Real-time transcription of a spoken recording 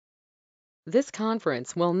This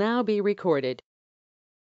conference will now be recorded.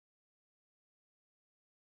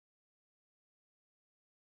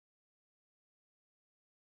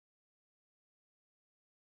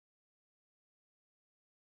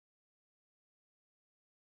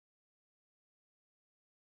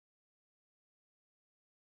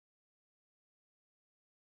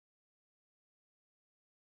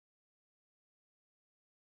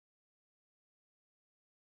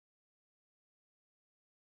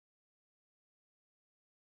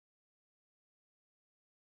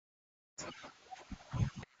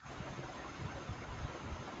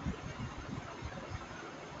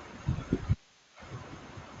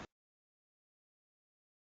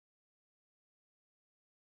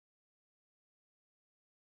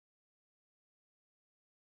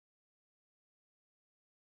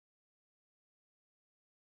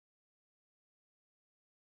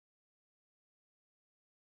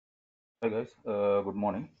 Hi guys, good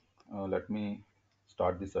morning. Let me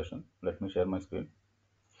start this session. Let me share my screen.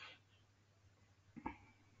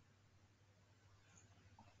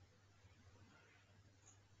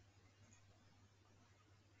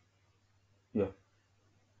 Yeah.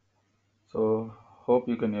 So hope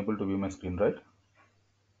you can able to view my screen, right?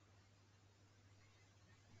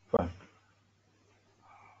 Fine.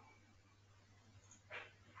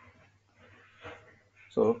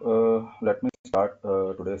 So let me start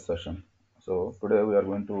today's session. So today we are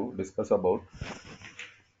going to discuss about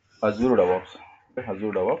Azure Devops. Okay,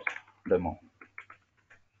 Azure Devops demo.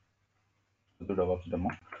 Azure Devops demo.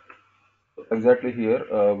 So exactly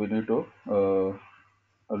here we need to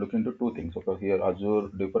look into two things. Okay, here Azure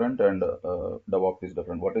different and DevOps is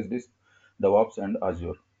different. What is this? DevOps and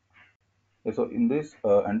Azure. Okay, so in this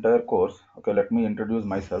entire course, okay, let me introduce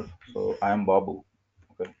myself. So I am Babu.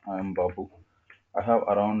 Okay, I am Babu. I have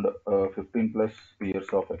around 15 plus years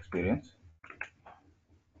of experience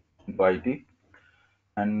in IT,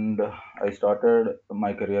 and I started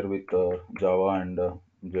my career with Java and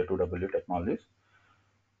J2W technologies.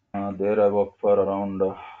 There I worked for around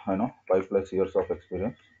 5 plus years of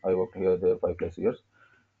experience. I worked here there 5 plus years,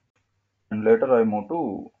 and later I moved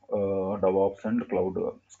to DevOps and cloud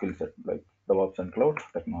skill set like DevOps and cloud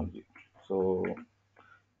technology. So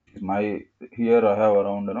my here I have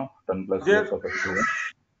around 10 plus years There, of experience.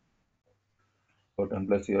 So 10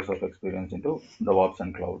 plus years of experience into DevOps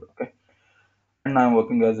and cloud. Okay, and I'm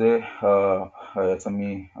working as a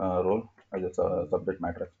SME role as a subject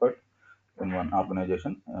matter expert in one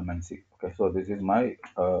organization, MNC. Okay, so this is my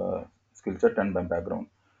skill set and my background.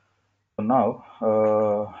 So now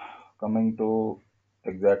coming to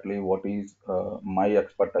exactly what is my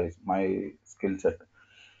expertise, my skill set.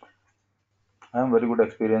 I have very good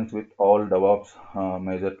experience with all DevOps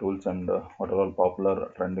major tools and what are all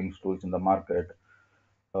popular trending tools in the market,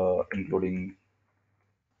 including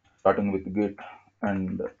starting with Git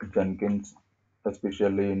and Jenkins,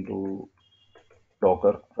 especially into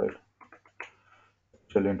Docker, right?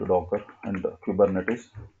 Especially into Docker and Kubernetes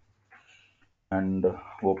and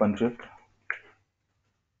OpenShift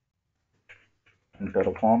and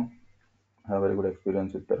Terraform. I have very good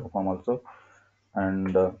experience with Terraform also,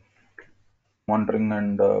 and monitoring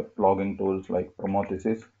and logging tools like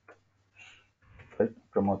Prometheus, right?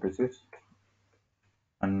 Prometheus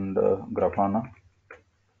and Grafana.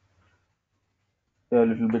 Yeah, a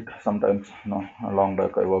little bit sometimes, a long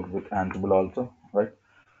back I worked with Ansible also, right?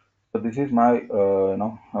 So this is my,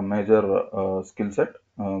 a major skill set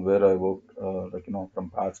where I worked,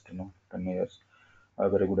 from past, 10 years. I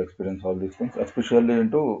have very good experience all these things, especially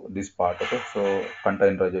into this part. Okay, so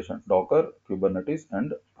containerization, Docker, Kubernetes,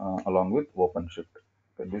 and along with OpenShift.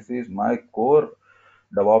 Okay, this is my core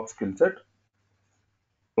DevOps skill set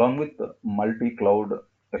along with multi-cloud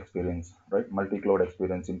experience, right? Multi-cloud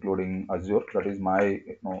experience, including Azure, that is my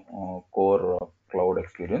core cloud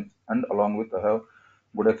experience, and along with I have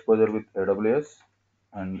good exposure with AWS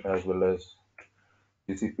and as well as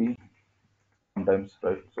GCP sometimes,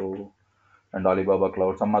 right? So and Alibaba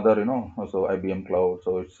Cloud, some other, also IBM Cloud.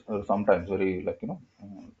 So it's sometimes very like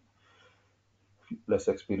less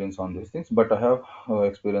experience on these things, but I have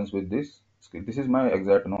experience with this. This is my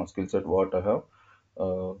exact skill set what I have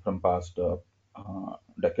from past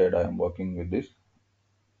decade. I am working with this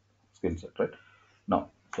skill set right now.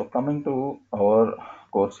 So coming to our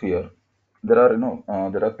course here, there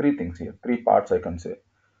are three things here, three parts I can say,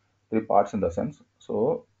 three parts in the sense.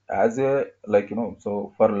 So as a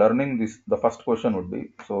so for learning this, the first question would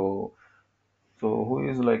be so who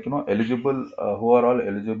is eligible? Who are all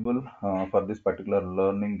eligible for this particular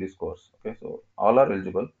learning this course? Okay, so all are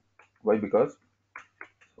eligible. Why? Because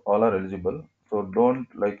all are eligible. So don't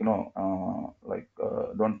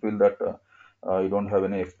don't feel that. you don't have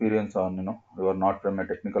any experience on, you are not from a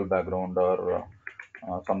technical background, or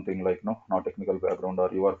something like, not technical background, or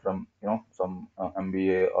you are from, some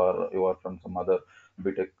MBA, or you are from some other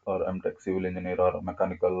BTech or MTech, civil engineer or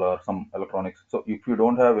mechanical or some electronics. So if you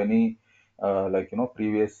don't have any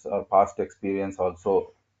previous or past experience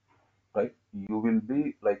also, right, you will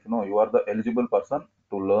be like, you are the eligible person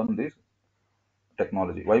to learn this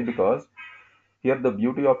technology. Why? Because here the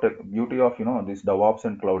beauty of, this DevOps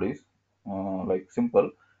and cloud is like simple.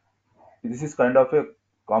 This is kind of a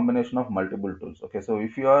combination of multiple tools. Okay, so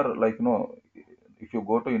if you are like, if you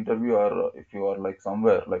go to interview, or if you are like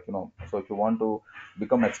somewhere like, so if you want to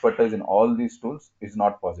become expertise in all these tools, is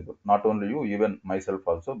not possible. Not only you, even myself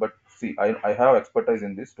also. But see, I have expertise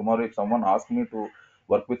in this. Tomorrow if someone asks me to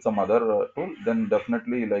work with some other tool, then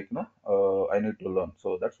definitely like, I need to learn.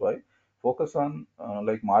 So that's why focus on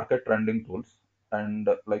like market trending tools, and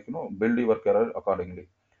like, build your career accordingly.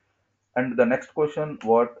 And the next question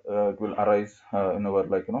what it will arise in our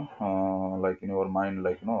like, like in your mind,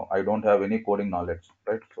 like, I don't have any coding knowledge,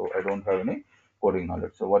 right? So I don't have any coding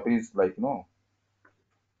knowledge. So what is like,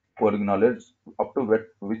 coding knowledge? Up to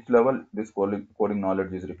which level this coding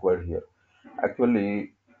knowledge is required here?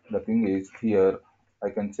 Actually, the thing is here, I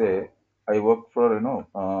can say I work for,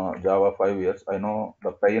 Java 5 years. I know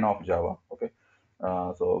the pain of Java. Okay,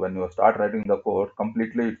 so when you start writing the code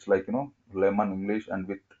completely, it's like, lemon English, and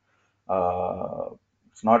with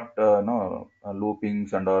it's not no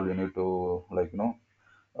loopings and all. You need to like,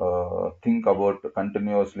 think about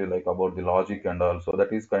continuously, like about the logic and all. So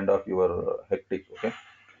that is kind of your hectic. Okay,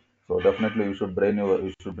 so definitely you should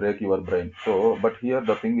break your brain. So but here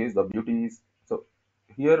the thing is, the beauty is, so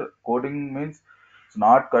here coding means it's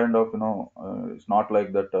not kind of, it's not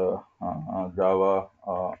like that Java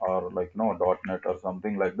or like, .NET or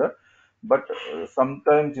something like that. But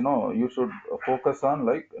sometimes, you should focus on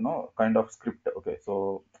like, kind of script. Okay,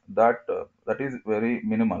 so that is very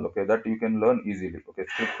minimal. Okay, that you can learn easily. Okay,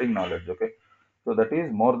 scripting knowledge. Okay, so that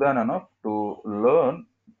is more than enough to learn,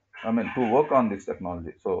 I mean, to work on this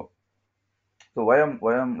technology. So why I'm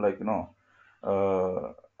like,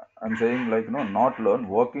 I'm saying like, not learn,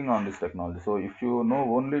 working on this technology. So if you know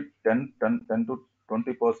only 10 to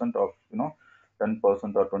 20% of,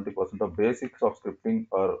 10% or 20% of basics of scripting,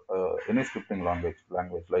 or any scripting language,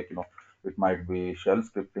 like, it might be shell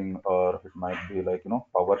scripting, or it might be like,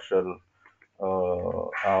 PowerShell,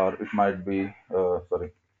 or it might be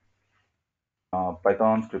sorry,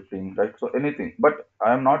 Python scripting, right? So anything. But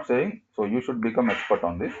I am not saying so you should become expert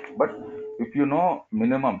on this. But if you know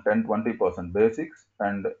minimum 10-20% basics,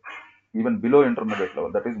 and even below intermediate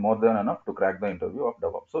level, that is more than enough to crack the interview of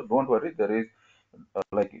DevOps. So don't worry, there is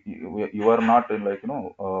like, you are not in like,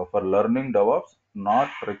 for learning DevOps, not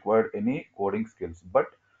required any coding skills. But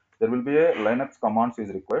there will be a Linux commands is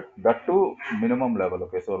required, that to minimum level.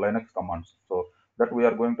 Okay, so Linux commands, so that we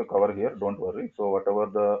are going to cover here, don't worry. So whatever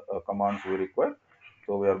the commands we require,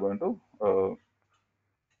 so we are going to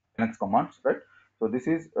Linux commands, right? So this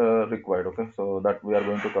is required. Okay, so that we are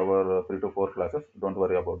going to cover 3 to 4 classes. Don't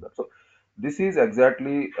worry about that. So this is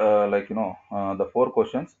exactly like, the 4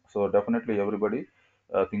 questions. So definitely everybody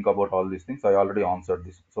think about all these things. I already answered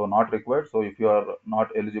this. So not required. So if you are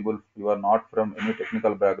not eligible, you are not from any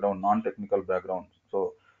technical background, non-technical background.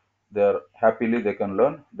 So they're happily they can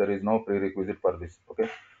learn. There is no prerequisite for this. Okay,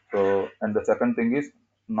 so and the second thing is,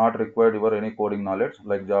 not required your any coding knowledge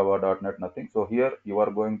like Java, .NET, nothing. So here you are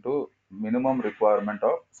going to minimum requirement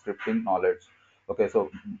of scripting knowledge. Okay, so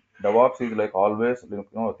DevOps is like always,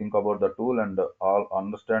 think about the tool, and all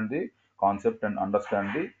understand the concept, and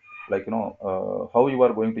understand the like, how you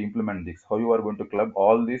are going to implement this, how you are going to club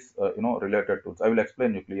all these related tools. I will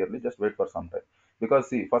explain you clearly, just wait for some time. Because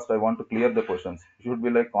see, first I want to clear the questions. You should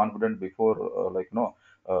be like confident before like,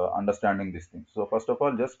 understanding these things. So first of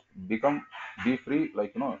all, just become, be free,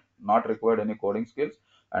 like, not required any coding skills,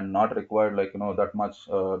 and not required like, that much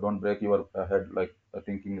don't break your head like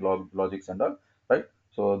thinking logics and all, right?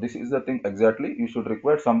 So this is the thing exactly. You should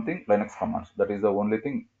require something Linux commands. That is the only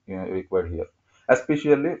thing required here,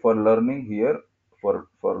 especially for learning here, for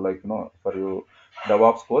like, for you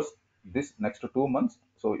DevOps course, this next 2 months.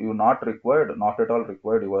 So you not required, not at all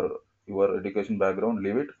required your education background,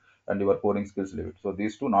 leave it, and your coding skills, leave it. So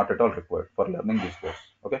these two not at all required for learning this course.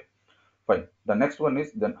 Okay, fine. The next one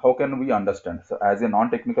is, then how can we understand? So as a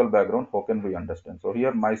non-technical background, how can we understand? So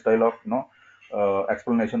here my style of,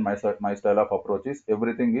 explanation, my style of approach is,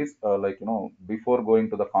 everything is like, before going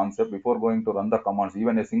to the concept, before going to run the commands,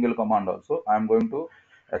 even a single command also, I am going to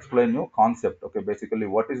explain you concept. Okay, basically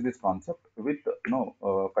what is this concept with,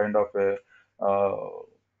 kind of a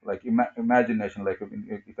like imagination, like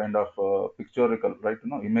a kind of pictorial, right?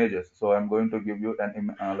 Images. So I'm going to give you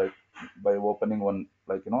like by opening one,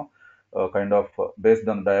 like kind of based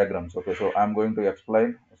on diagrams. Okay, so I'm going to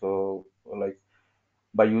explain. So like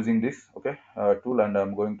by using this, okay, tool, and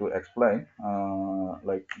I'm going to explain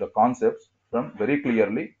like the concepts from very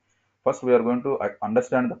clearly. First we are going to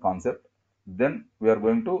understand the concept, then we are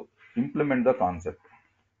going to implement the concept.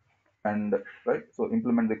 And right, so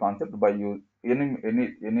implement the concept by use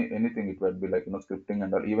anything. It will be like scripting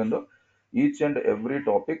and all. Even though each and every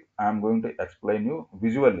topic I am going to explain you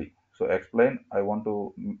visually. So explain, I want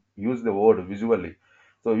to use the word visually.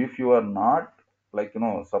 So if you are not, like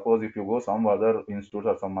suppose if you go some other institutes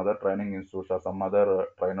or some other training institutes or some other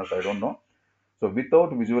trainers, I don't know. So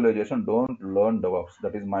without visualization, don't learn DevOps.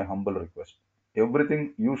 That is my humble request.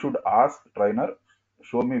 Everything you should ask trainer,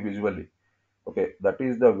 show me visually. Okay, that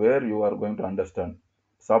is the where you are going to understand.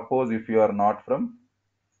 Suppose if you are not from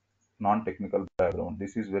non-technical background,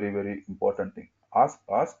 this is very very important thing. Ask.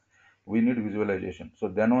 We need visualization. So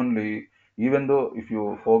then only, even though if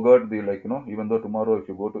you forgot the, like even though tomorrow if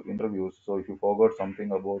you go to interviews, so if you forgot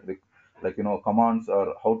something about the, like commands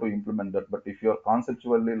or how to implement that, but if you are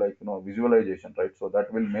conceptually, like visualization, right? So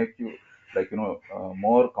that will make you, like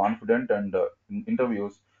more confident and in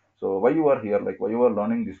interviews. So why you are here, like why you are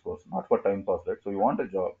learning this course? Not for time pass, right? So you want a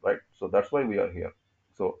job, right? So that's why we are here.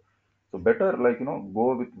 So so better, like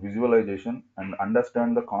go with visualization and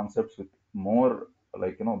understand the concepts with more,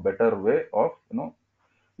 like better way of,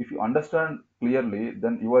 if you understand clearly,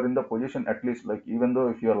 then you are in the position, at least, like even though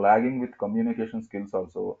if you are lagging with communication skills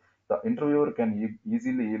also, the interviewer can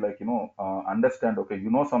easily, like understand, okay,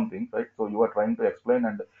 something, right? So you are trying to explain,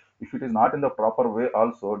 and if it is not in the proper way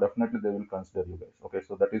also, definitely they will consider you guys. Okay,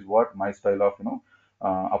 so that is what my style of,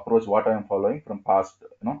 approach, what I am following from past,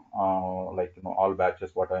 like all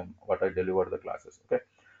batches, what I delivered the classes. Okay,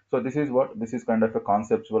 so this is kind of a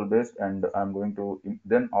conceptual based, and I'm going to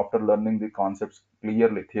then, after learning the concepts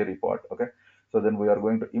clearly, theory part. Okay, so then we are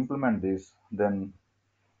going to implement this. Then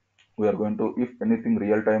we are going to, if anything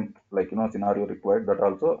real time, like scenario required, that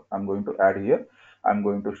also I'm going to add here. I'm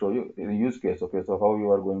going to show you in a use case. Okay, so how you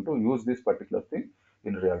are going to use this particular thing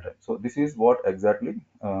in real time. So this is what exactly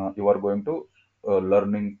you are going to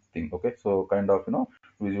learning thing. Okay, so kind of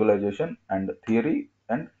visualization and theory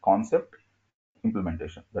and concept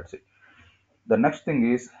implementation. That's it. The next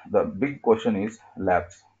thing is, the big question is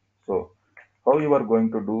labs. So how you are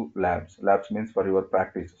going to do labs means for your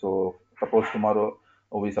practice. So suppose tomorrow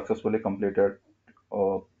we successfully completed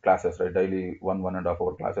classes, right? Daily 1.5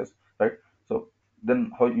 hour classes, right? So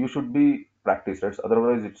then how you should be practice, right?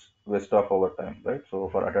 Otherwise it's waste of our time, right? So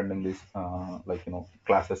for attending these like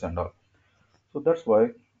classes and all. So that's why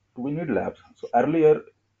we need labs. So earlier,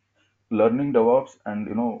 learning DevOps and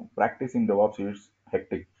practicing DevOps is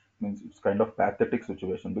hectic. Means it's kind of pathetic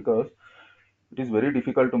situation, because it is very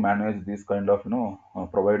difficult to manage this kind of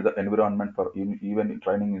provide the environment for even in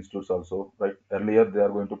training institutes also, right? Earlier they are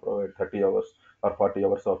going to provide 30 hours or 40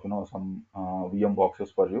 hours of some VM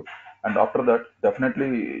boxes for you, and after that,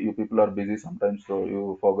 definitely you people are busy sometimes, so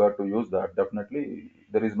you forgot to use that. Definitely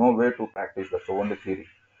there is no way to practice that, so only theory.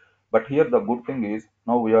 But here the good thing is,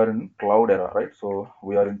 now we are in cloud era, right? So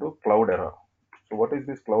we are into cloud era. So what is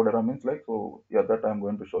this cloud era means, like? So yeah, that I'm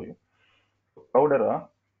going to show you. Cloud era,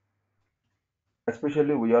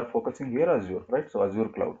 especially we are focusing here Azure, right? So Azure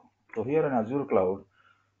cloud. So here in Azure cloud,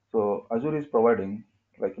 so Azure is providing,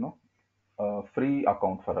 like free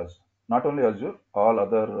account for us. Not only Azure, all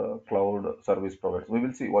other cloud service providers. We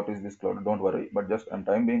will see what is this cloud. Don't worry. But just on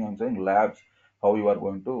time being, I'm saying labs, how you are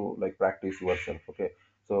going to like practice yourself. Okay.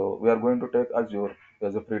 So we are going to take Azure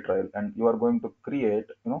as a free trial, and you are going to create,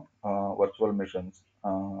 virtual machines,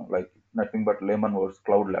 like nothing but layman words,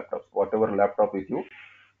 cloud laptops, whatever laptop with you.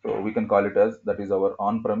 So we can call it as that is our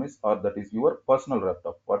on-premise, or that is your personal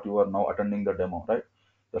laptop, what you are now attending the demo, right?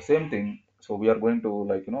 The same thing. So we are going to,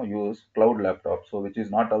 like use cloud laptop, so which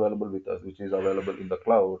is not available with us, which is available in the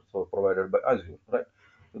cloud, so provided by Azure, right?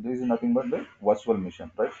 So this is nothing but the virtual machine,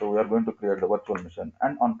 right? So we are going to create the virtual machine,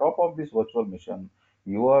 and on top of this virtual machine,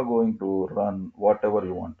 you are going to run whatever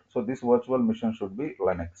you want. So this virtual machine should be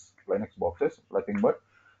Linux boxes, nothing but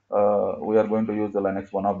we are going to use the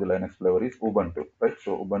Linux. One of the Linux flavor is Ubuntu, right?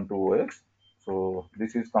 So Ubuntu OS. So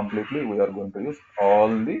this is completely, we are going to use all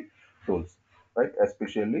the tools, right?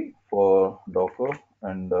 Especially for Docker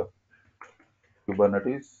and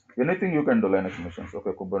Kubernetes. Anything you can do Linux machines, okay?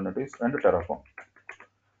 Kubernetes and Terraform.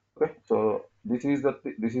 Okay, so this is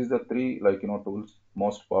the three, like tools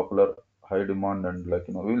most popular, high demand, and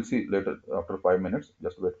we will see later after 5 minutes.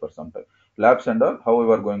 Just wait for some time. Labs and all, how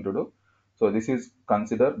we are going to do. So this is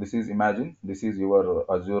consider, this is imagine, this is your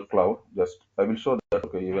Azure cloud. Just I will show that.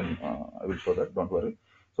 Okay, even I will show that, don't worry.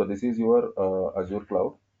 So this is your Azure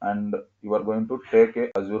cloud, and you are going to take a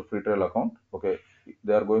Azure free trial account. Okay,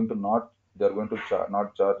 they are going to not, they are going to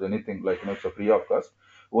not charge anything, like it's a free of cost.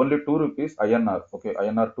 Only 2 rupees INR. Okay,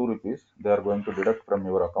 INR 2 rupees they are going to deduct from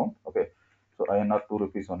your account. Okay, so INR 2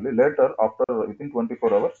 rupees only. Later, after within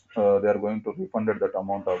 24 hours, they are going to refund that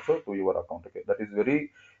amount also to your account. Okay, that is very,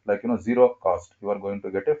 like zero cost. You are going to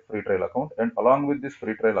get a free trial account, and along with this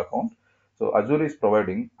free trial account, so Azure is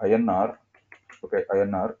providing INR. Okay,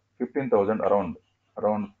 INR 15,000, around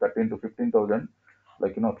 13 to 15,000,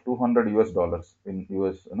 like 200 US dollars in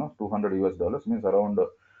US. 200 US dollars means around.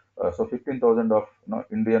 So 15,000 of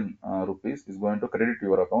Indian rupees is going to credit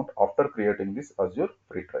your account after creating this Azure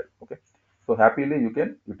free trial. Okay, so happily you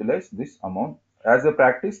can utilize this amount. As a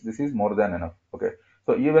practice, this is more than enough. Okay,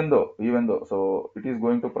 so even though, so it is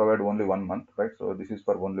going to provide only 1 month, right? So this is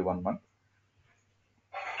for only 1 month,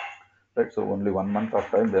 right? So only 1 month of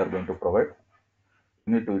time they are going to provide.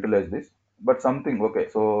 You need to utilize this. But something, okay,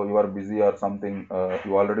 so you are busy or something,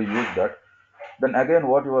 you already used that. Then again,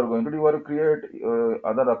 what you are going to do, you are to create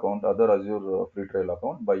other account, other Azure free trial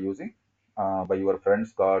account by using by your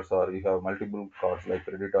friends cards, or you have multiple cards like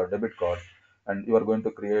credit or debit cards, and you are going to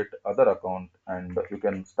create other account, and you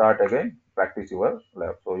can start again practice your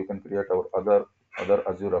lab. So you can create our other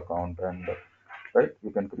Azure account, and right, you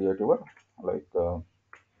can create your, like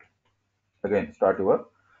again start your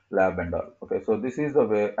lab and all. Okay, so this is the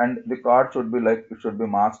way. And the card should be like, it should be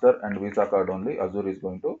master and visa card only. Azure is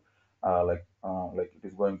going to like it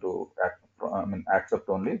is going to accept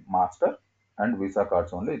only master and visa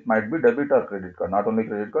cards only. It might be debit or credit card, not only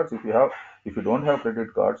credit cards. If you have, if you don't have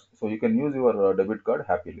credit cards, so you can use your debit card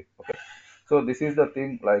happily. Okay, so this is the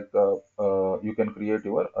thing, like you can create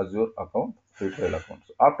your Azure account, retail account.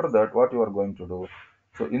 So after that, what you are going to do,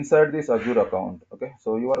 so inside this Azure account, okay,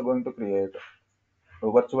 so you are going to create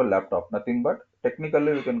a virtual laptop, nothing but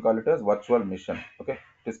technically we can call it as virtual mission. Okay,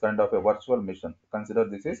 it is kind of a virtual mission. Consider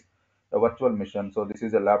this is a virtual mission. So this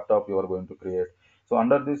is a laptop you are going to create. So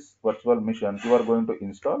under this virtual mission, you are going to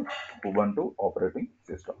install Ubuntu operating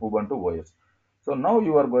system, Ubuntu OS. So now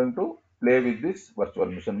you are going to play with this virtual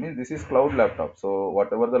machine. Means this is cloud laptop. So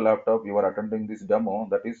whatever the laptop you are attending this demo,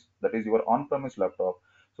 that is your on-premise laptop.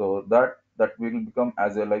 So that will become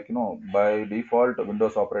as a, like by default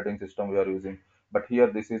Windows operating system we are using. But here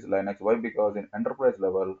this is Linux. Why? Because in enterprise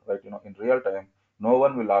level, right, in real time, no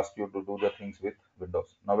one will ask you to do the things with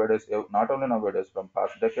Windows nowadays. Not only nowadays, from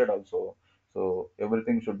past decade also. So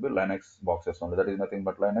everything should be Linux boxes only. That is nothing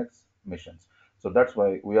but Linux missions. So that's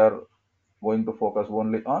why we are going to focus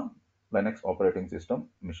only on Linux operating system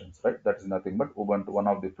missions, right? That is nothing but Ubuntu. One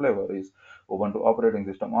of the flavor is Ubuntu operating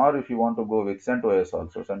system, or if you want to go with CentOS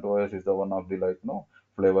also, CentOS is the one of the, like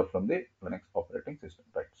flavor from the Linux operating system,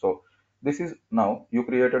 right? So this is, now you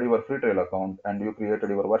created your free trial account and you created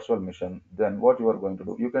your virtual machine. Then what you are going to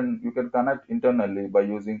do, you can connect internally by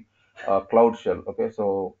using Cloud Shell. Okay,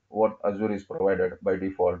 so what Azure is provided by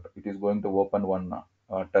default, it is going to open one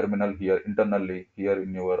terminal here internally, here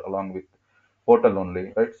in your, along with portal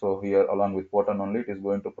only, right? So here along with portal only, it is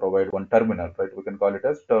going to provide one terminal, right? We can call it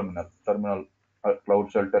as terminal,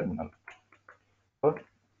 Cloud Shell terminal, or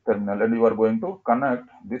terminal, and you are going to connect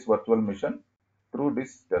this virtual machine through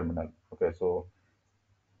this terminal. Okay, so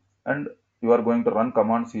and you are going to run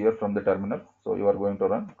commands here from the terminal. So you are going to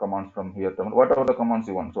run commands from here, terminal, whatever the commands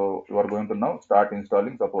you want. So you are going to now start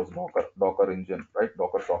installing, suppose Docker engine, right?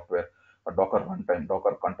 Docker software, or Docker runtime,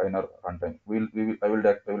 Docker container runtime. I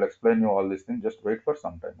will explain you all these things. Just wait for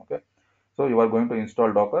some time. Okay. So you are going to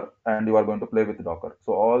install Docker and you are going to play with Docker.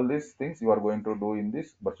 So all these things you are going to do in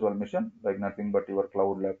this virtual machine, like nothing but your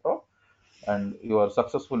cloud laptop, and you are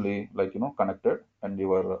successfully, like connected, and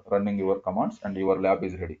you are running your commands and your lab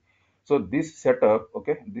is ready. So this setup,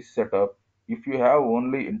 okay, this setup, if you have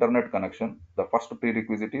only internet connection, the first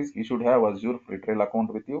prerequisite is you should have Azure free trial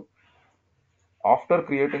account with you. After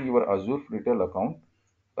creating your Azure retail account,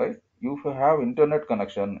 right, if you have internet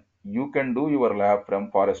connection, you can do your lab from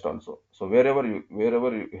forest also. So wherever you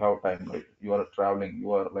have time, right, you are traveling,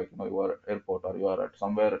 you are, like you are at airport, or you are at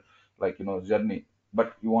somewhere, like journey,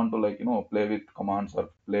 but you want to, like play with commands or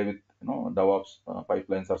play with DevOps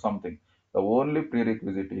pipelines or something. The only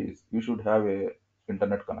prerequisite is you should have a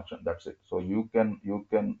internet connection. That's it. So you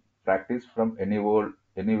can practice from any world,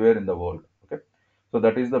 anywhere in the world. Okay, so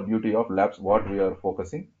that is the beauty of labs, what we are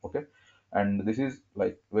focusing. Okay, and this is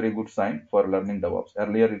like very good sign for learning DevOps.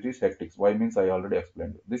 Earlier it is hectic. Why? Means I already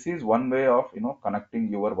explained. This is one way of connecting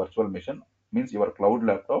your virtual machine, means your cloud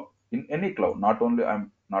laptop in any cloud. Not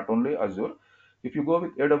only Azure. If you go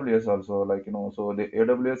with AWS also, like so the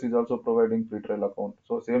AWS is also providing free trial account.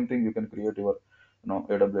 So same thing, you can create your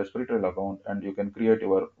AWS free trial account and you can create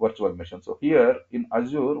your virtual machine. So here in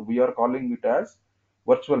Azure, we are calling it as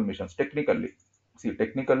virtual machines technically. See,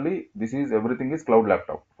 technically, this is everything is cloud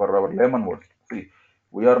laptop for our layman words. See,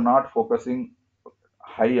 we are not focusing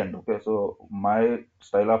high end. Okay, so my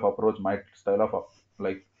style of approach, my style of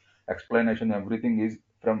like explanation, everything is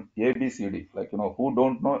from ABCD. Like who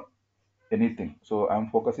don't know anything. So I'm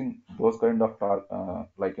focusing those kind of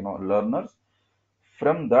learners.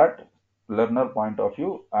 From that learner point of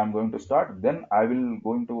view, I'm going to start. Then I will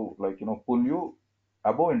going to pull you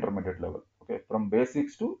above intermediate level. Okay, from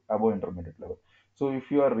basics to above intermediate level. So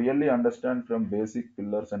if you are really understand from basic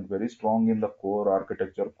pillars and very strong in the core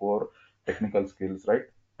architecture, core technical skills, right?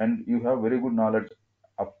 And you have very good knowledge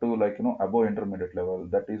up to above intermediate level.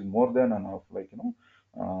 That is more than enough.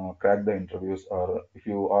 Crack the interviews, or if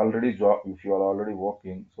you already job, if you are already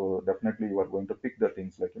working, so definitely you are going to pick the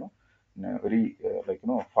things in a very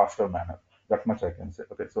faster manner. That much I can say.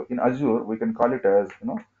 Okay, so in Azure we can call it as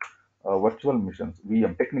virtual missions,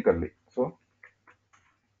 VM technically. So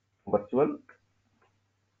virtual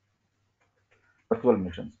virtual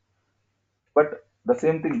missions. But the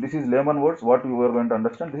same thing, this is layman words, what you are going to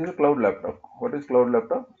understand. This is a cloud laptop. What is cloud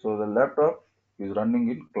laptop? So the laptop is running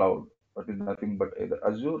in cloud. That is nothing but either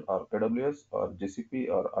Azure or AWS or GCP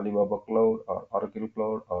or Alibaba Cloud or Oracle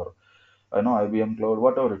Cloud or IBM Cloud,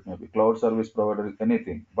 whatever it may be. Cloud service provider is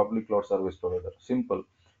anything, public cloud service provider. Simple.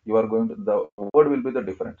 You are going to, the word will be the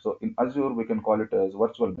different. So in Azure, we can call it as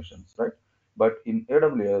virtual machines, right? But in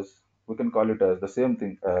AWS, we can call it as the same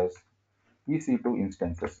thing as EC2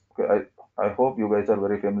 instances. Okay, I hope you guys are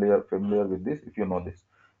very familiar with this if you know this.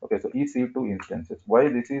 Okay, so EC2 instances. Why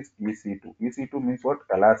this is EC2? EC2 means what?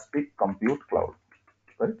 Elastic Compute Cloud,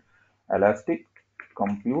 right? Elastic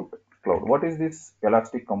Compute Cloud. What is this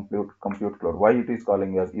Elastic Compute Cloud? Why it is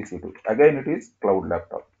calling as EC2? Again, it is cloud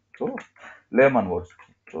laptop. So layman words.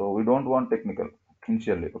 So we don't want technical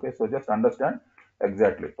initially. Okay, so just understand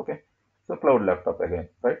exactly. Okay, so cloud laptop again,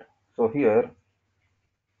 right? So here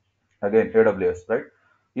again AWS, right?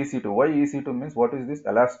 EC2. Why EC2 means what is this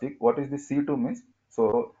Elastic? What is this C2 means?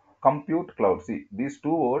 So compute cloud. See, these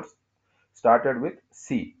two words started with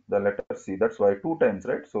C, the letter C. That's why two times,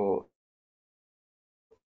 right? So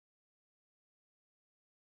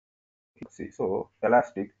C. So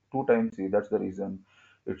elastic two times C. That's the reason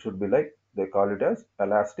it should be like they call it as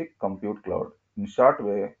Elastic Compute Cloud. In short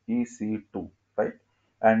way, EC2, right?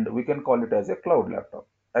 And we can call it as a cloud laptop.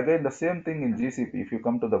 Again, the same thing in GCP. If you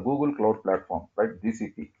come to the Google Cloud Platform, right?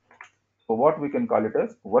 GCP. So what we can call it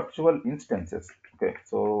as virtual instances. Okay,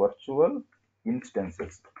 so virtual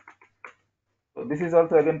instances. So this is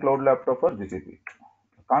also again cloud laptop for GCP.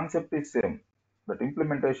 Concept is same, but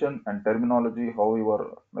implementation and terminology, how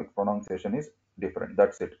your pronunciation is different.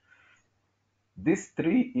 That's it. This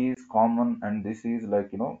three is common, and this is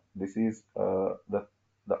this is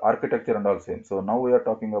the architecture and all same. So now we are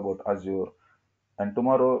talking about Azure, and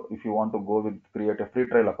tomorrow if you want to go with create a free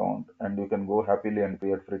trial account, and you can go happily and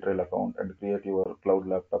create free trial account and create your cloud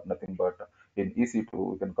laptop, nothing but in EC2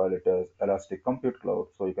 we can call it as Elastic Compute Cloud.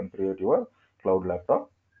 So you can create your cloud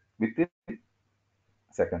laptop within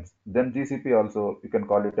seconds. Then GCP also, you can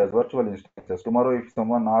call it as virtual instances. Tomorrow, if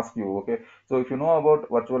someone asks you, okay, so if you know about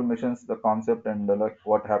virtual machines, the concept and like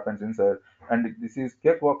what happens inside, and this is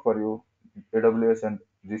cakewalk for you, AWS and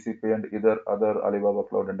GCP and either other Alibaba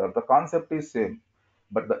Cloud and all. The concept is same,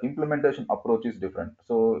 but the implementation approach is different.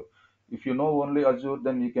 So if you know only Azure,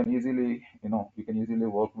 then you can easily, you can easily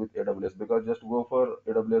work with AWS, because just go for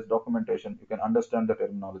AWS documentation, you can understand the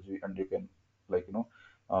terminology and you can like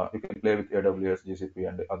you can play with AWS, GCP,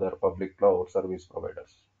 and other public cloud service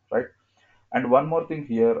providers, right? And one more thing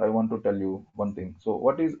here, I want to tell you one thing. So,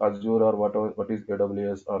 what is Azure, or what is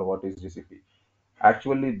AWS, or what is GCP?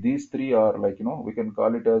 Actually, these three are we can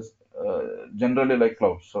call it as generally like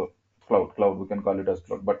cloud. So, cloud, we can call it as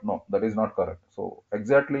cloud, but no, that is not correct. So,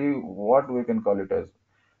 exactly what we can call it as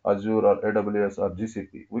Azure or AWS or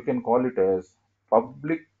GCP, we can call it as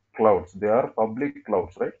public clouds. They are public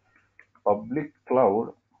clouds, right? Public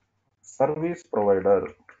cloud service provider.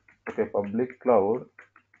 Okay, public cloud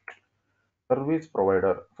service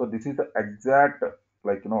provider. So this is the exact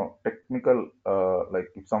technical like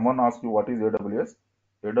if someone asks you what is AWS,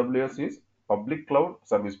 AWS is public cloud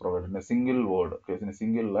service provider in a single word. Okay, in a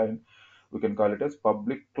single line we can call it as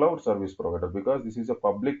public cloud service provider, because this is a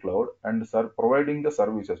public cloud and providing the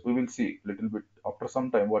services. We will see little bit after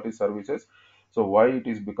some time what is services. So why it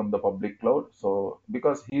is become the public cloud? So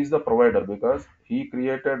because he is the provider, because he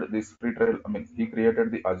created this free trial, I mean he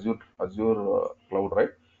created the Azure cloud,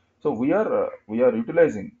 right? So we are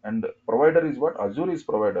utilizing, and provider is what? Azure is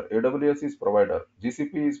provider, AWS is provider,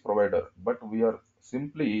 GCP is provider, but we are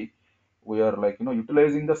like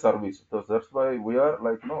utilizing the service. So that's why we are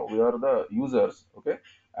like we are the users, okay,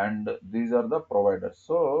 and these are the providers.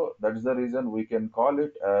 So that's the reason we can call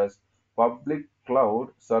it as public cloud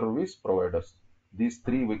service providers. These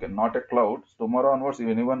three we can, not a cloud. Tomorrow onwards, if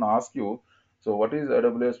anyone ask you, so what is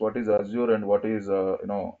AWS, what is Azure, and what is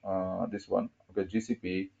this one, okay,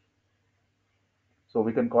 GCP. So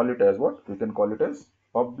we can call it as what? We can call it as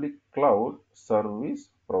public cloud service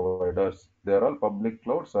providers. They are all public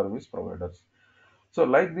cloud service providers. So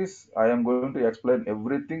like this, I am going to explain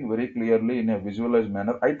everything very clearly in a visualized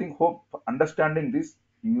manner. I think hope understanding this,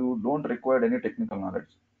 you don't require any technical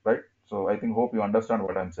knowledge, right? So I think hope you understand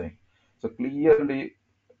what I'm saying. So clearly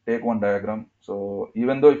take one diagram. So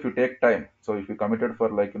even though if you take time, so if you committed for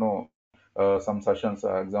like some sessions,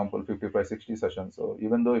 example 55, 60 sessions. So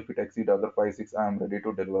even though if it exceed other 5, 6, I am ready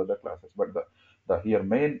to deliver the classes. But the here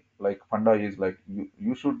main like funda is like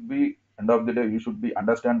you should be end of the day you should be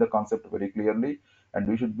understand the concept very clearly, and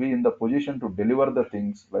we should be in the position to deliver the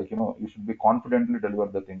things like you should be confidently deliver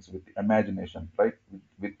the things with imagination, right,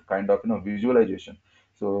 with kind of visualization.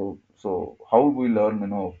 So how we learn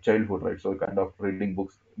childhood, right? So kind of reading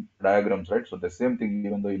books, diagrams, right? So the same thing,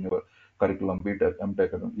 even though in your curriculum BTech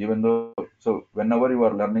MTech, even though, so whenever you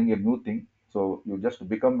are learning a new thing, so you just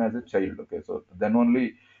become as a child, okay? So then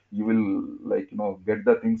only you will like get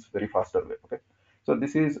the things very faster way, okay? So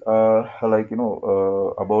this is like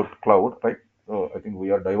about cloud, right? So I think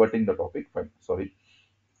we are diverting the topic. Fine. Sorry.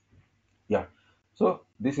 Yeah. So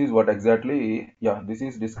this is what exactly. Yeah. This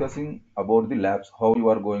is discussing about the labs. How you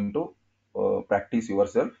are going to practice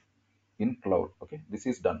yourself in cloud. Okay. This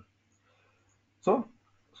is done. So,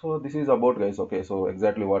 so this is about guys. Okay, so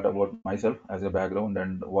exactly what about myself as a background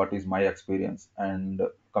and what is my experience, and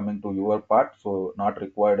coming to your part. So not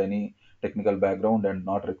required any technical background and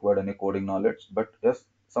not required any coding knowledge, but yes,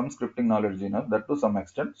 some scripting knowledge enough that to some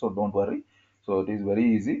extent. So don't worry. So it is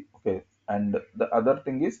very easy. Okay, and the other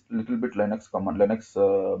thing is little bit Linux command, Linux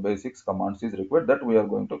basics commands is required that we are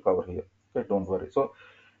going to cover here. Okay, don't worry. So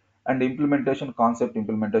and implementation concept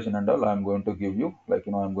implementation and all I'm going to give you like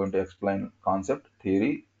I'm going to explain concept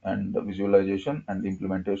theory and visualization and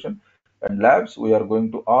implementation. And labs, we are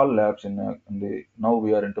going to all labs in the now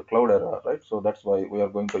we are into cloud era, right? So that's why we are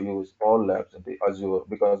going to use all labs in the Azure,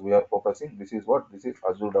 because we are focusing, this is what, this is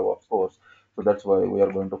Azure DevOps course. So that's why we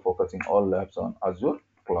are going to focusing all labs on Azure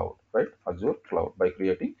cloud, right? Azure cloud by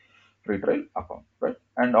creating free trial account, right?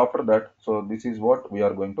 And after that, so this is what we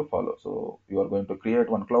are going to follow. So you are going to create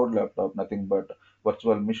one cloud laptop, nothing but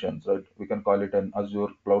virtual missions, right? We can call it an Azure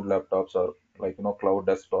cloud laptops, or like cloud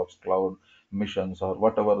desktops, cloud missions, or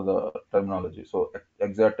whatever the terminology. So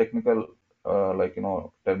exact technical like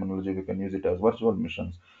terminology, we can use it as virtual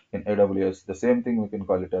missions in AWS. The same thing we can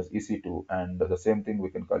call it as EC2, and the same thing we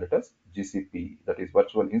can call it as GCP, that is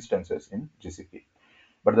virtual instances in GCP.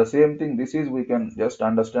 But the same thing, this is we can just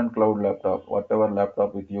understand cloud laptop, whatever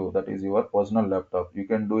laptop with you, that is your personal laptop. You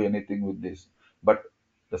can do anything with this. But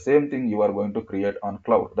the same thing you are going to create on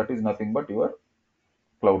cloud, that is nothing but your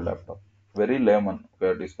cloud laptop. Very layman we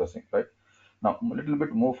are discussing, right? Now, a little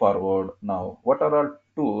bit move forward. Now, what are all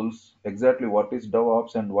tools? Exactly what is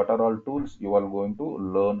DevOps and what are all tools you are going to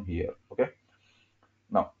learn here? Okay.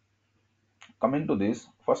 Now, coming to this,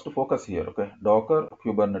 first focus here. Okay, Docker,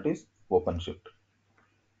 Kubernetes, OpenShift.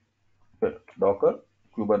 Okay, Docker,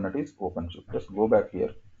 Kubernetes, OpenShift. Just go back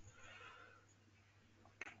here.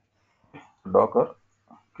 Docker,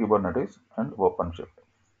 Kubernetes, and OpenShift.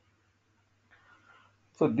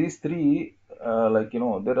 So these three, like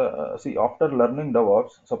there are see after learning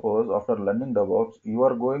DevOps. Suppose after learning DevOps, you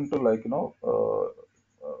are going to like the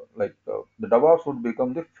DevOps would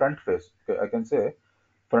become the front face. Okay, I can say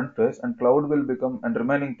front face, and cloud will become and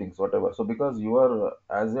remaining things whatever. So because you are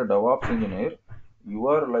as a DevOps engineer, you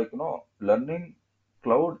are like learning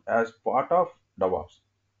cloud as part of DevOps,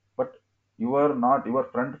 but you are not, your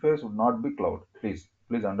front face would not be cloud. Please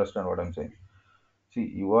understand what I'm saying. See,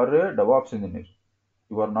 you are a DevOps engineer,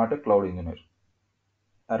 you are not a cloud engineer.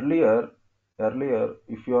 Earlier earlier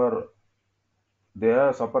if you are, there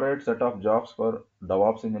are separate set of jobs for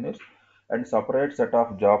DevOps engineers and separate set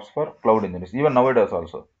of jobs for cloud engineers, even nowadays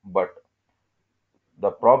also. But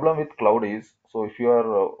the problem with cloud is, so if you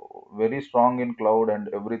are very strong in cloud and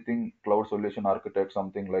everything, cloud solution architect,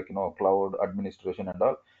 something like cloud administration and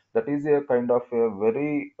all, that is a kind of a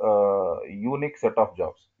very unique set of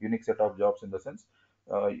jobs, unique set of jobs in the sense,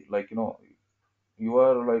 like you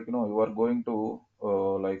are like you are going to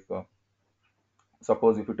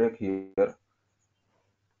suppose if you take here,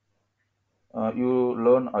 You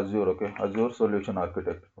learn Azure, okay? Azure Solution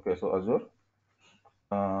Architect. Okay, so Azure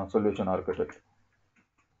Solution Architect.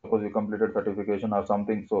 Suppose you completed certification or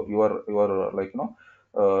something, so you are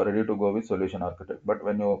ready to go with solution architect. But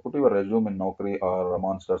when you put your resume in Naukri or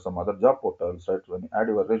Monster, some other job portals, right? When you add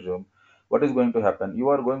your resume, what is going to happen? You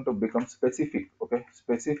are going to become specific, okay?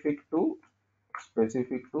 Specific to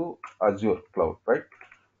Azure cloud, right?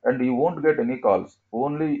 And you won't get any calls.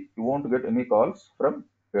 Only you won't get any calls from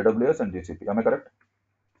AWS and GCP. Am I correct?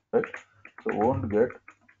 Right? So won't get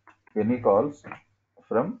any calls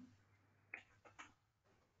from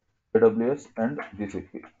AWS and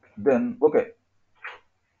GCP. Then okay,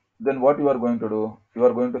 then what you are going to do, you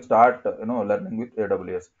are going to start learning with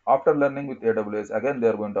AWS. After learning with AWS, again they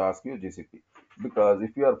are going to ask you GCP, because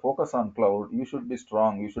if you are focused on cloud, you should be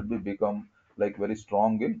strong, you should be become like very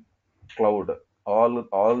strong in cloud,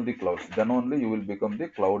 all the clouds, then only you will become the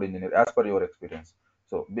cloud engineer as per your experience.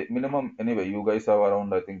 So minimum, anyway, you guys have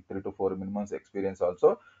around I think 3 to 4 minimum experience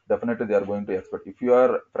also. Definitely they are going to expect. If you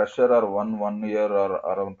are fresher or one year or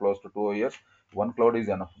around close to 2 years, one cloud is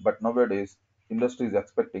enough. But nowadays industry is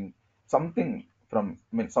expecting something from,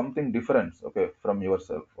 I mean, something different, okay, from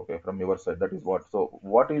yourself, okay, from your side. That is what. So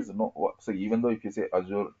what is no what, so even though if you say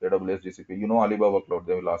Azure, AWS, GCP, Alibaba cloud,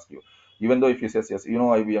 they will ask you. Even though if you say yes,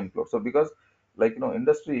 IBM cloud. So because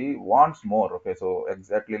industry wants more, okay. So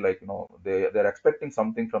exactly, they're expecting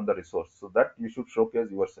something from the resource, so that you should showcase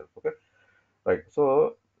yourself, okay, right?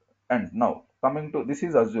 So, and now coming to, this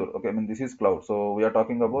is Azure, okay, I mean, this is cloud. So we are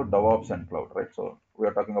talking about DevOps and cloud, right? So we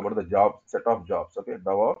are talking about the job set of jobs, okay,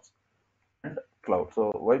 DevOps and cloud.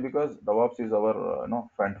 So why? Because DevOps is our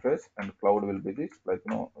front face, and cloud will be this,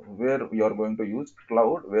 where we are going to use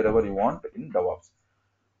cloud wherever you want in DevOps.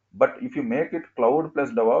 But if you make it cloud plus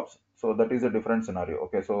DevOps, so that is a different scenario.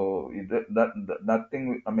 Okay, so that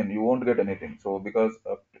nothing. I mean, you won't get anything. So because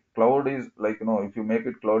cloud is if you make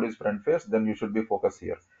it cloud is front face, then you should be focused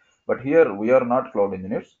here. But here we are not cloud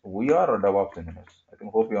engineers. We are DevOps engineers. I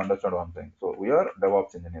think hope you understand what I'm saying. So we are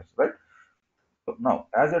DevOps engineers, right? So now,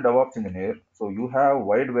 as a DevOps engineer, so you have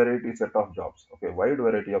wide variety set of jobs. Okay, wide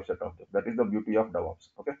variety of set of jobs. That is the beauty of DevOps.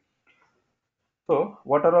 Okay. So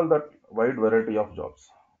what are all that wide variety of jobs?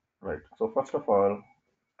 Right. So first of all,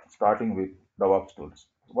 starting with DevOps tools.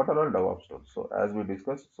 What are all DevOps tools? So as we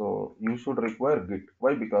discussed, so you should require Git.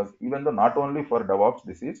 Why? Because even though not only for DevOps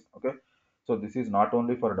this is, okay. So this is not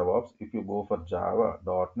only for DevOps. If you go for Java,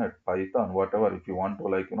 .NET, Python, whatever, if you want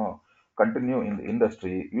to continue in the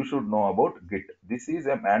industry, you should know about Git. This is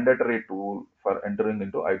a mandatory tool for entering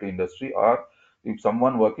into IT industry, or if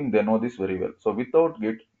someone working, they know this very well. So without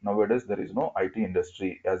Git, nowadays there is no IT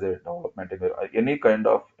industry as a development any kind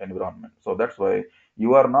of environment. So that's why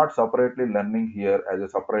you are not separately learning here as a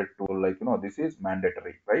separate tool, this is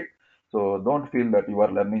mandatory, right? So don't feel that you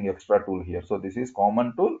are learning extra tool here. So this is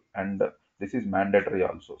common tool, and this is mandatory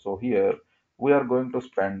also. So here we are going to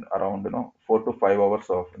spend around 4 to 5 hours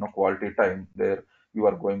of quality time there. You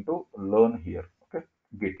are going to learn here, okay.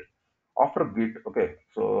 Git. After Git, okay,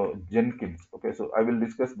 so Jenkins, okay, so I will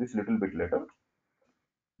discuss this little bit later.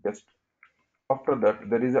 Just after that,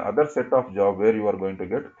 there is a other set of job where you are going to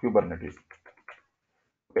get Kubernetes.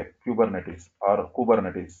 Okay, Kubernetes or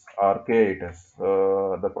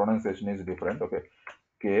K8s. The pronunciation is different. Okay,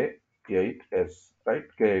 K8s, right?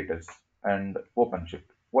 K8s and OpenShift.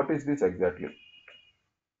 What is this exactly?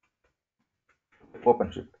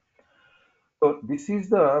 OpenShift. So this is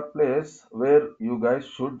the place where you guys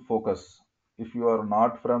should focus. If you are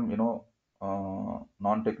not from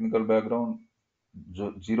non-technical background,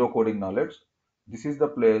 zero coding knowledge, this is the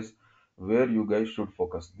place where you guys should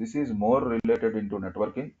focus. This is more related into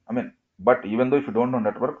networking. I mean, but even though if you don't know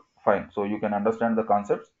network, fine. So you can understand the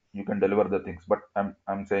concepts, you can deliver the things. But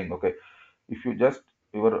I'm saying, okay, if you just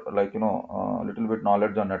your little bit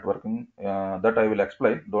knowledge on networking, that I will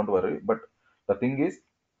explain. Don't worry. But the thing is,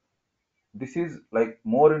 this is like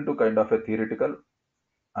more into kind of a theoretical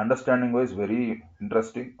understanding wise, very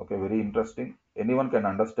interesting, okay, very interesting. Anyone can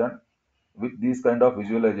understand with these kind of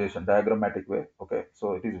visualization diagrammatic way, okay.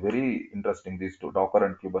 So it is very interesting, these two, Docker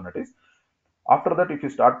and Kubernetes. After that, if you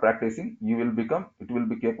start practicing, you will become, it will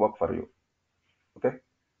be cakewalk for you, okay.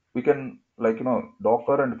 We can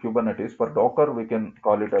Docker and Kubernetes. For Docker we can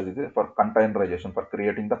call it as for containerization, for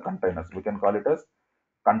creating the containers, we can call it as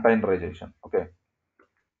containerization, okay,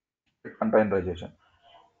 containerization.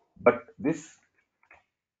 But this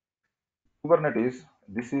Kubernetes,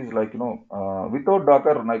 this is without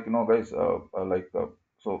Docker, guys,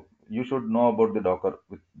 so you should know about the Docker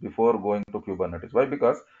before going to Kubernetes. Why?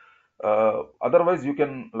 Because Otherwise you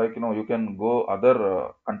can, you can go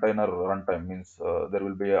other container runtime, means there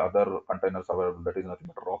will be other containers available, that is nothing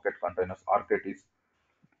but rocket containers, rkts,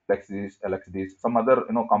 lexis, lxds, some other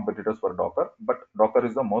competitors for docker. But docker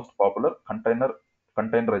is the most popular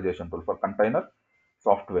containerization tool for container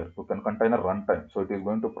software, you can container runtime, so it is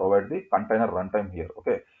going to provide the container runtime here.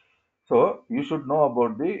 Okay, so you should know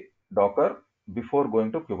about the docker before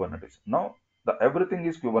going to kubernetes. Now the everything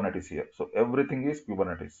is kubernetes here, so everything is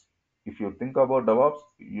kubernetes. If you think about devops,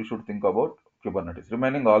 you should think about kubernetes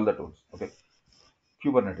remaining all the tools. Okay,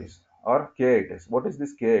 kubernetes or k8s. What is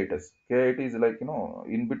this k8s? K8 is like,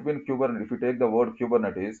 in between kubernetes, if you take the word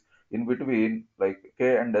kubernetes, in between like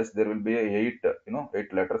k and s there will be a eight,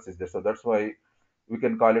 8 letters is there. So that's why we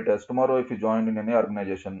can call it as, tomorrow if you join in any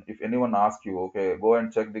organization, if anyone asks you, okay, go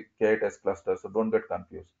and check the k8s cluster, so don't get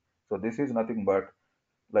confused. So this is nothing but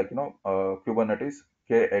Kubernetes.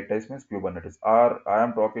 K8s means Kubernetes, or I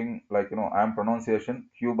am talking like, I am pronunciation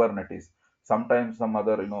Kubernetes. Sometimes some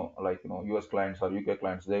other, US clients or UK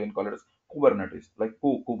clients, they will call it as Kubernetes, like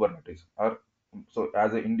Kubernetes, or so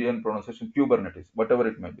as a Indian pronunciation Kubernetes, whatever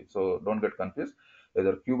it may be. So don't get confused,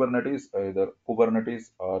 either Kubernetes, either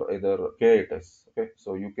Kubernetes, or either K8s. Okay,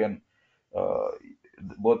 so you can, uh,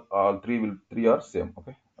 both, all three will, three are same.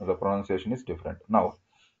 Okay, the pronunciation is different. Now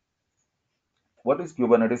what is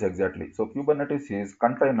Kubernetes exactly? So Kubernetes is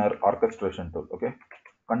container orchestration tool. Okay,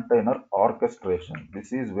 container orchestration.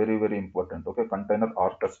 This is very very important. Okay, container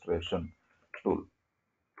orchestration tool.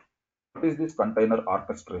 What is this container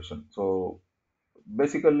orchestration? So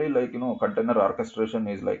basically, like, container orchestration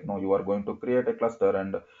is like, you are going to create a cluster,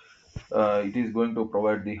 and it is going to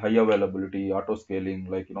provide the high availability, auto scaling,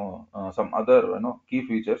 like, some other, key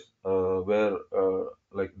features, where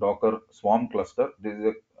like docker swarm cluster, this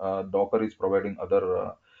is a, docker is providing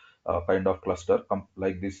other kind of cluster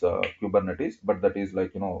like this kubernetes, but that is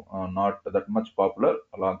like, not that much popular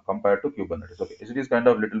along compared to kubernetes. Okay, it is kind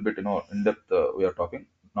of little bit, in depth, we are talking,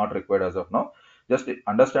 not required as of now. Just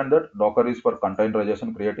understand that docker is for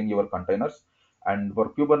containerization, creating your containers, and for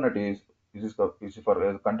kubernetes, this is for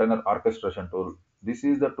a container orchestration tool. This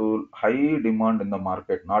is the tool high demand in the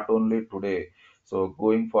market, not only today, so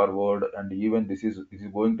going forward, and even this is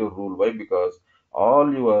going to rule. Why? Because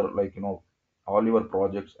all your, all your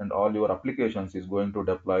projects and all your applications is going to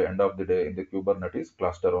deploy end of the day in the Kubernetes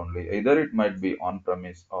cluster only. Either it might be on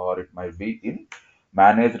premise or it might be in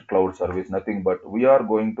managed cloud service. Nothing but we are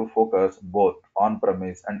going to focus both on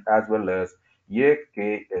premise and as well as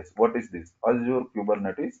AKS. What is this? Azure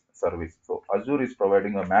Kubernetes Service. So Azure is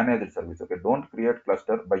providing a managed service. Okay, don't create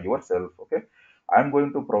cluster by yourself. Okay, I'm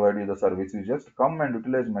going to provide you the service. You just come and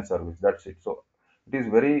utilize my service. That's it. So it is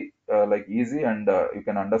very like easy, and you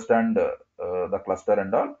can understand the cluster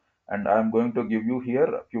and all. And I'm going to give you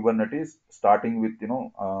here Kubernetes, starting with,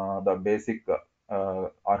 the basic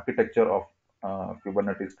architecture of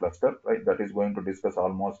Kubernetes cluster. Right, that is going to discuss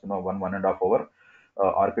almost, 1.5 hour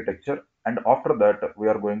architecture, and after that we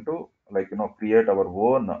are going to, like, create our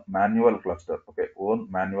own manual cluster. Okay, own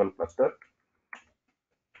manual cluster,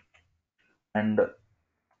 and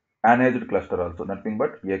managed cluster also, nothing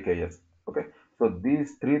but AKS. Okay, so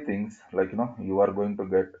these three things, like, you are going to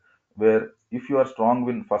get, where if you are strong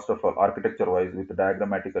in, first of all, architecture wise, with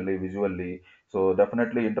diagrammatically, visually, so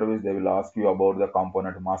definitely interviews they will ask you about the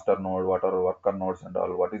component master node, what are worker nodes and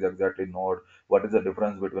all, what is exactly node, what is the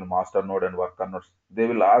difference between master node and worker nodes. They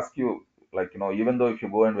will ask you, like, even though if you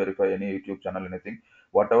go and verify any YouTube channel, anything,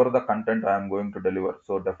 whatever the content I am going to deliver,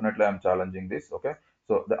 so definitely I am challenging this. Okay,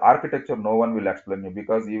 so the architecture no one will explain you,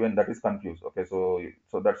 because even that is confused. Okay,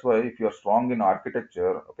 so that's why if you are strong in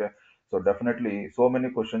architecture, okay, so definitely so many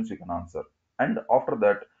questions you can answer. And after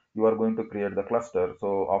that you are going to create the cluster.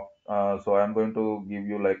 So I am going to give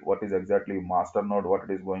you like what is exactly master node, what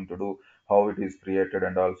it is going to do, how it is created,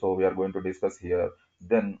 and also we are going to discuss here.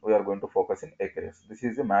 Then we are going to focus in AKS. This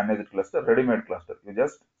is a managed cluster, ready-made cluster. You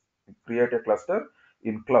just create a cluster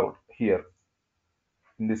in cloud here,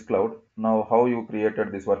 in this cloud. Now how you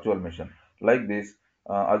created this virtual machine like this,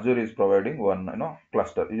 Azure is providing one,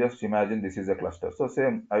 cluster. You just imagine this is a cluster, so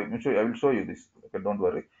same, I will show you this. Okay, don't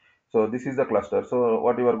worry. So this is the cluster. So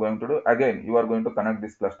what you are going to do, again, you are going to connect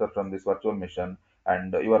this cluster from this virtual machine,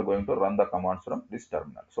 and you are going to run the commands from this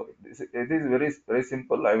terminal. So it is very very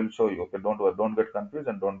simple. I will show you. Okay, don't worry, don't get confused,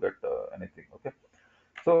 and don't get anything. Okay,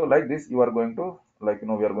 so like this, you are going to, like,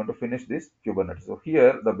 we are going to finish this Kubernetes. So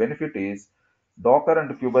here the benefit is Docker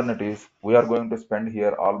and Kubernetes. We are going to spend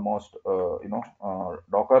here almost,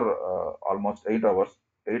 Docker, almost 8 hours,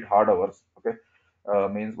 8 hard hours. Okay,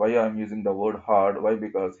 means why I am using the word hard? Why?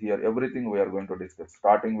 Because here everything we are going to discuss,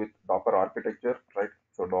 starting with Docker architecture, right?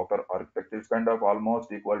 So Docker architecture is kind of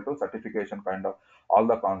almost equal to certification kind of all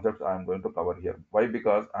the concepts I am going to cover here. Why?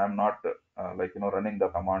 Because I am not running the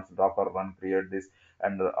commands Docker run create this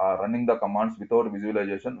and running the commands without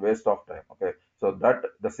visualization waste of time. Okay, so that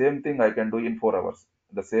the same thing I can do in 4 hours.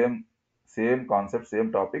 The same concept,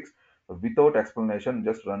 same topics without explanation,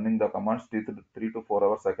 just running the commands 3 to 4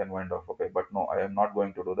 hours I can wind off. Okay, but no, I am not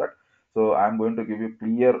going to do that. So I am going to give you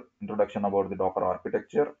clear introduction about the Docker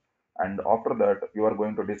architecture, and after that you are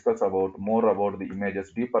going to discuss about more about the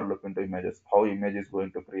images, deeper look into images, how image is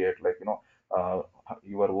going to create uh,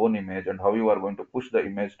 your own image, and how you are going to push the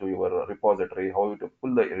image to your repository, how you to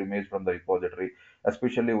pull the image from the repository.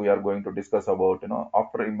 Especially we are going to discuss about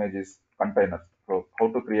after images containers. So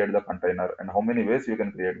how to create the container and how many ways you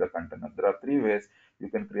can create the container. There are three ways you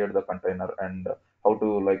can create the container, and how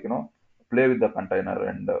to play with the container,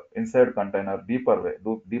 and inside container deeper way,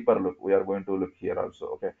 do deeper look we are going to look here also.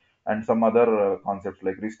 Okay, and some other concepts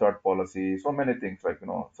like restart policy, so many things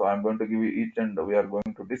so I'm going to give you each, and we are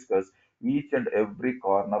going to discuss each and every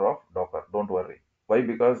corner of Docker. Don't worry. Why?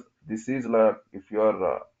 Because this is like, if you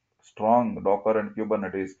are strong Docker and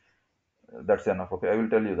Kubernetes, that's enough. Okay, I will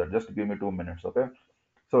tell you that. Just give me 2 minutes. Okay,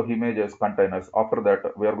 so images, containers. After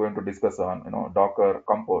that, we are going to discuss on Docker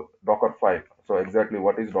Compose, Docker file. So exactly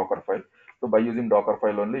what is Docker file? So by using Docker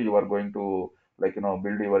file only, you are going to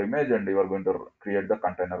build your image, and you are going to create the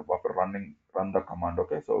container after run the command.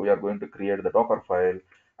 Okay, so we are going to create the Docker file,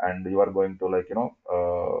 and you are going to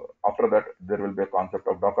after that there will be a concept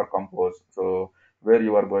of Docker Compose. So where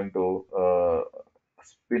you are going to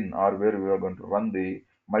spin, or where you are going to run the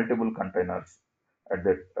multiple containers at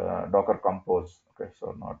that Docker Compose. Okay,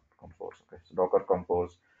 so not Compose. Okay, so Docker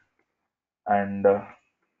Compose, and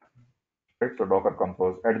right, so Docker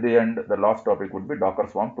Compose. At the end, the last topic would be Docker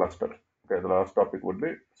Swarm Cluster. Okay, the last topic would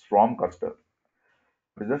be Swarm Cluster.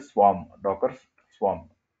 This is a Swarm, Swarm,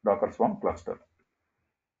 Docker Swarm Cluster.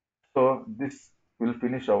 So this will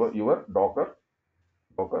finish our your Docker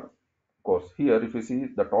course. Here, if you see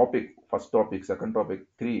the topic, first topic, second topic,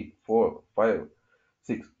 3, 4, 5,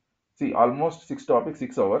 6. See, almost six topics,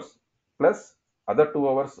 6 hours, plus other 2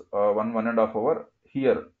 hours, 1.5 hour.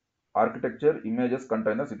 Here, architecture, images,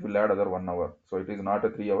 containers, it will add other 1 hour. So it is not a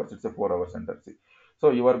 3 hours, it's a 4 hour center. See. So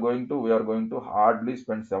we are going to hardly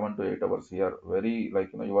spend 7 to 8 hours here. Very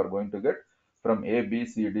you are going to get from A, B,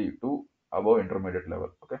 C, D to above intermediate level.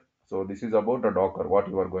 Okay. So this is about the Docker, what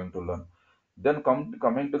you are going to learn. Then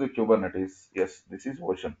coming to the Kubernetes, yes, this is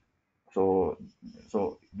ocean. So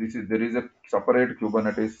this is there is a separate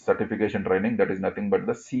Kubernetes certification training, that is nothing but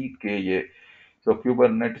the CKA. So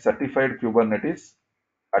Kubernetes certified Kubernetes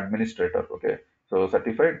administrator. Okay, so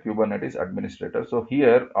certified Kubernetes administrator. So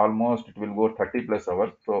here almost it will go 30 plus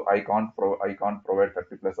hours. So I can't provide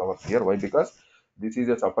 30 plus hours here. Why? Because this is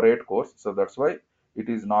a separate course. So that's why it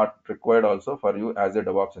is not required also for you as a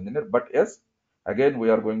DevOps engineer. But yes, again we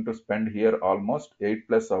are going to spend here almost 8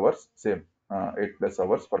 plus hours. Same 8 plus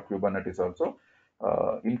hours for Kubernetes also,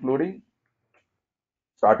 including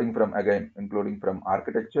starting from again including from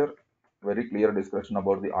architecture, very clear discussion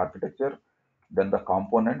about the architecture, then the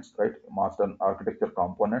components, right, master architecture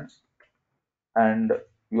components, and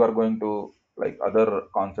you are going to like other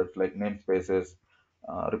concepts like namespaces,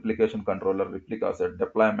 replication controller, replica set,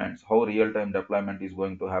 deployments, how real-time deployment is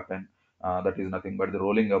going to happen. That is nothing but the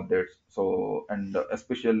rolling updates. So, and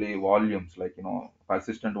especially volumes,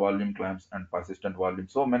 persistent volume claims and persistent volume.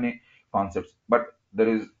 So many concepts, but there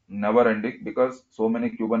is never ending because so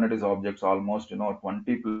many Kubernetes objects, almost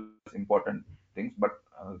 20 plus important things, but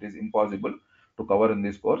it is impossible to cover in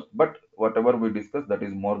this course. But whatever we discuss, that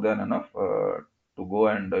is more than enough to go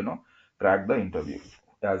and crack the interview.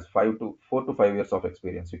 As 4 to 5 years of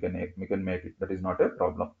experience, we can make it. That is not a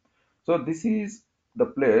problem. So this is the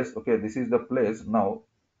place. Okay, this is the place now.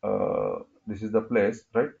 This is the place,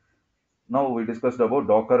 right? Now we discussed about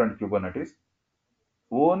Docker and Kubernetes.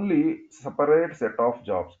 Only separate set of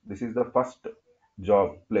jobs. This is the first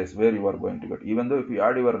job place where you are going to get. Even though if you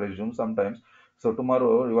add your resume sometimes, so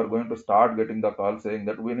tomorrow you are going to start getting the call saying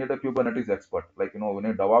that we need a Kubernetes expert, we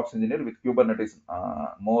need DevOps engineer with Kubernetes,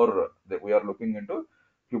 more that we are looking into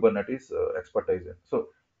Kubernetes expertise. So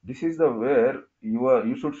this is the where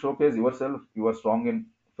you should showcase yourself. You are strong in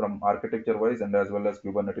from architecture wise and as well as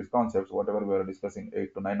Kubernetes concepts, whatever we are discussing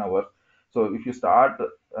 8 to 9 hours. So if you start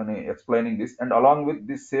explaining this, and along with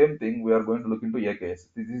this same thing, we are going to look into AKS.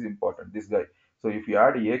 This is important. This guy. So if you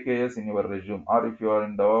add AKS in your resume, or if you are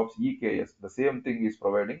in DevOps EKS, the same thing is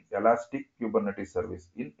providing Elastic Kubernetes Service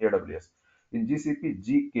in AWS. In GCP,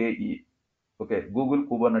 GKE. Okay, Google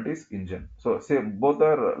Kubernetes Engine. So same, both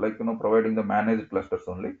are providing the managed clusters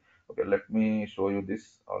only. Okay, let me show you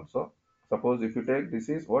this also. Suppose if you take this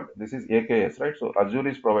is what? This is AKS, right? So Azure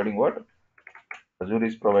is providing what? Azure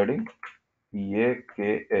is providing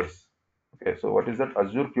AKS. Okay, so what is that?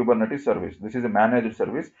 Azure Kubernetes service. This is a managed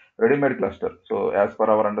service, ready-made cluster. So as per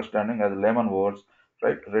our understanding, as layman words,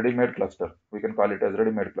 right? Ready-made cluster. We can call it as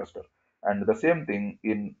ready-made cluster. And the same thing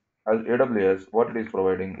in as AWS, what it is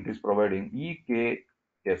providing? It is providing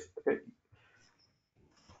EKS. Okay,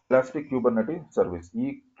 Elastic Kubernetes Service,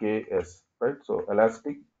 EKS, right? So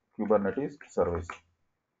Elastic Kubernetes Service,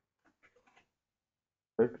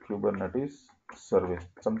 right? Kubernetes Service.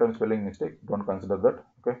 Sometimes spelling mistake, don't consider that.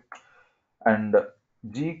 Okay, and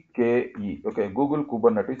GKE, okay, Google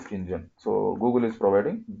Kubernetes Engine. So Google is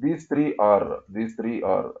providing these three are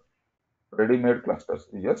ready-made clusters.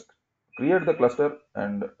 You just create the cluster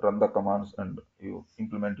and run the commands, and you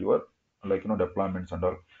implement your deployments and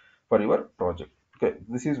all for your project. Okay,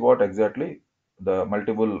 this is what exactly the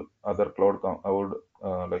multiple other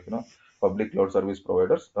public cloud service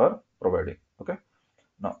providers are providing. Okay,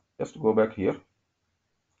 now just go back here.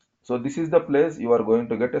 So this is the place you are going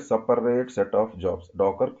to get a separate set of jobs,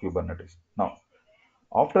 Docker Kubernetes. Now,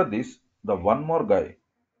 after this, the one more guy,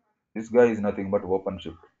 this guy is nothing but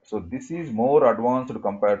OpenShift. So this is more advanced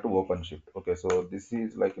compared to OpenShift. Okay, so this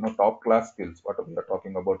is top class skills. What we are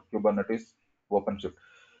talking about Kubernetes, OpenShift.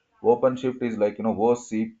 OpenShift is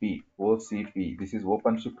OCP. This is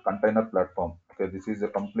OpenShift Container Platform. Okay, this is a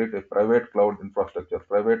complete a private cloud infrastructure,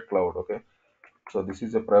 private cloud. Okay, so this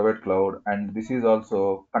is a private cloud, and this is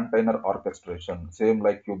also container orchestration, same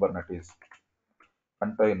like Kubernetes,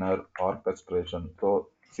 container orchestration. So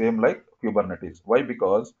same like Kubernetes. Why?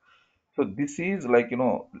 Because so this is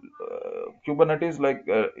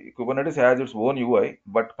Kubernetes has its own UI,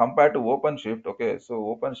 but compared to OpenShift, okay,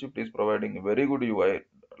 so OpenShift is providing a very good UI,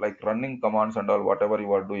 like running commands and all whatever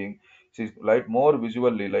you are doing. It's like more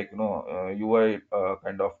visually UI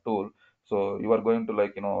kind of tool. So you are going to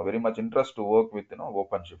very much interest to work with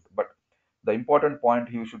OpenShift. But the important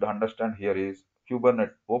point you should understand here is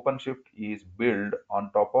Kubernetes OpenShift is built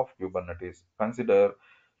on top of Kubernetes. Consider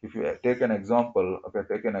if you take an example, okay,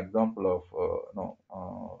 take an example of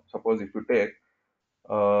suppose if you take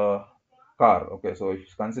a car, okay, so if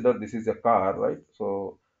you consider this is a car, right?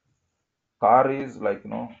 So car is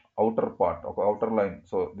outer part, okay, outer line.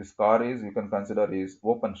 So this car is you can consider is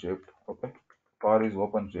OpenShift, okay, car is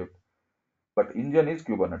OpenShift, but engine is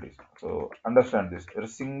Kubernetes. So understand this. A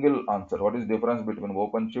single answer. What is difference between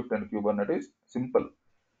OpenShift and Kubernetes? Simple.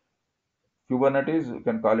 Kubernetes, you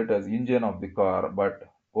can call it as engine of the car, but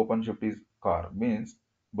OpenShift is car. Means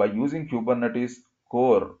by using Kubernetes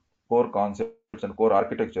core concepts and core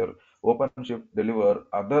architecture, OpenShift deliver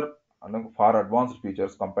other far advanced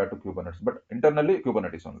features compared to Kubernetes. But internally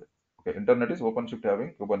Kubernetes only. Okay, internally is OpenShift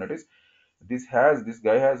having Kubernetes. This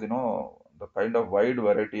guy has the kind of wide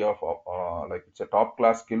variety of it's a top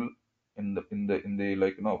class skill in the in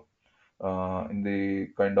the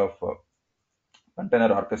kind of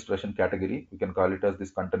container orchestration category. We can call it as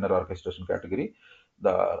this container orchestration category.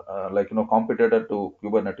 The competitor to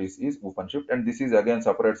Kubernetes is OpenShift, and this is again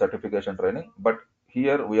separate certification training. But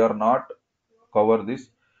here we are not cover this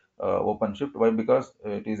OpenShift. Why? Because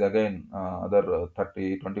it is again other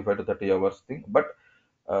 25 to 30 hours thing. But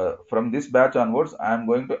from this batch onwards, I am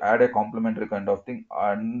going to add a complementary kind of thing.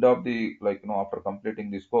 End of the after completing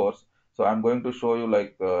this course, so I'm going to show you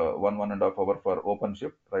one and a half hour for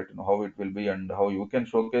OpenShift, right? How it will be and how you can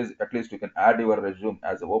showcase. At least you can add your resume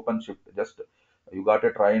as a OpenShift. Just you got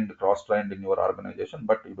a trained, cross trained in your organization,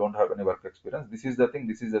 but you don't have any work experience. This is the thing.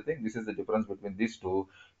 This is the thing. This is the difference between these two.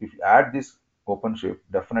 If you add this OpenShift,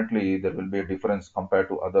 definitely there will be a difference compared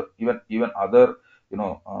to other even other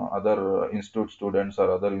other institute students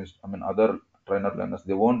or other trainer learners.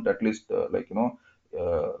 They won't at least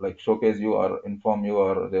showcase you or inform you,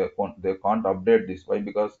 or they can't update this. Why?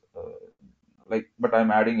 Because but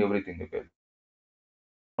I'm adding everything. Okay,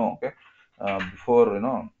 no, okay, before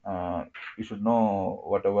you should know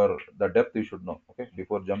whatever the depth you should know. Okay,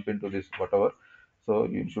 before jump into this whatever, so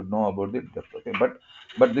you should know about the depth. Okay,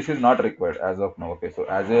 but this is not required as of now. Okay, so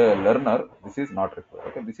as a learner, this is not required.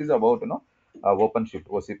 Okay, this is about OpenShift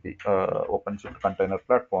OCP, OpenShift container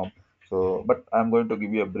platform. So but I'm going to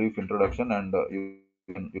give you a brief introduction, and you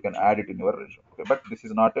can add it in your resume. Okay, but this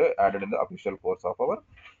is not added in the official course of our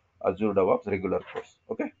Azure DevOps regular course.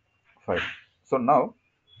 Okay, fine. So now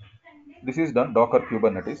this is done Docker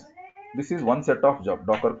Kubernetes. This is one set of job,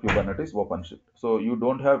 Docker Kubernetes OpenShift. So you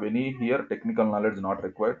don't have any here technical knowledge not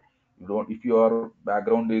required. You don't if your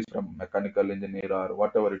background is from mechanical engineer or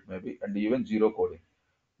whatever it may be, and even zero coding.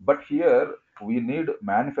 But here we need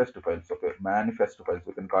manifest files. Okay, manifest files.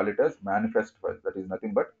 We can call it as manifest files. That is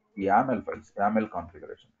nothing but YAML files, YAML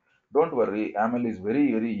configuration. Don't worry, aml is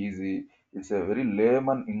very very easy. It's a very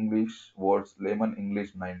layman english words, layman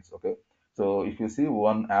english names. Okay, so if you see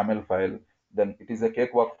one aml file, then it is a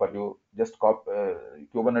cakewalk for you. Just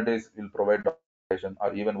kubernetes will provide documentation,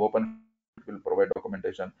 or even open will provide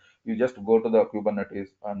documentation. You just go to the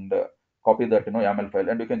kubernetes and copy that yaml file,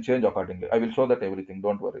 and you can change accordingly. I will show that everything,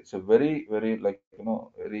 don't worry. So very very, like,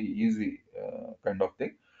 very easy kind of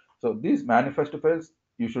thing. So these manifest files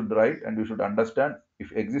you should write, and you should understand.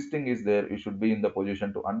 If existing is there, you should be in the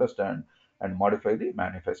position to understand and modify the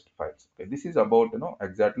manifest files. Okay, this is about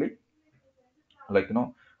exactly, like,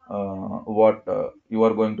 what you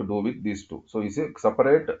are going to do with these two. So it's a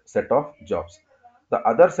separate set of jobs. The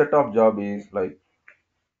other set of job is like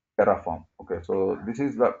Terraform. Okay, so this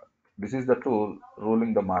is the tool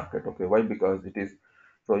ruling the market. Okay, why? Because it is.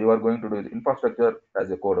 So you are going to do infrastructure as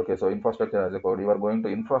a code. Okay, so infrastructure as a code. You are going to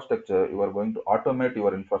automate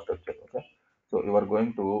your infrastructure. Okay, so you are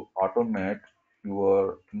going to automate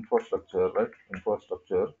your infrastructure, right?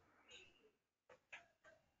 Infrastructure.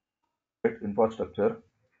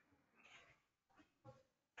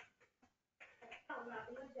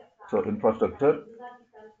 So infrastructure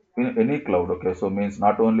in any cloud. Okay, so means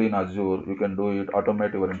not only in Azure you can do it.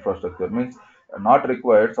 Automate your infrastructure means not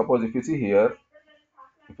required. Suppose if you see here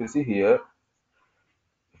if you see here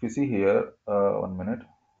one minute,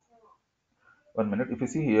 if you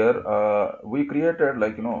see here, we created,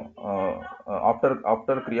 like,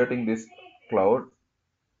 after creating this cloud.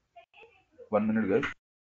 1 minute, guys.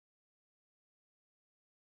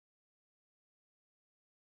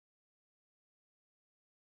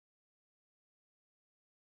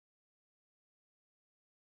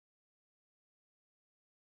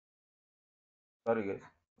 Sorry, guys.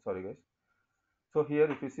 Sorry, guys. So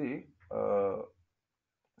here, if you see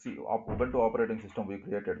Ubuntu operating system, we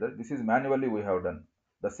created that. This is manually we have done.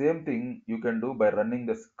 The same thing you can do by running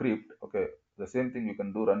the script. Okay, the same thing you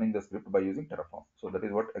can do running the script by using Terraform. So that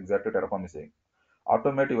is what exactly Terraform is saying.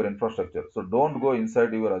 Automate your infrastructure. So don't go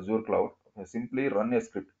inside your Azure cloud. Okay, simply run a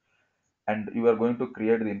script, and you are going to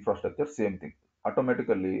create the infrastructure. Same thing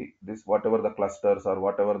automatically. This, whatever the clusters, or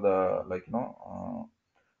whatever the, like,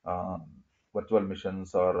 virtual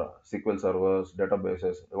machines, or SQL servers,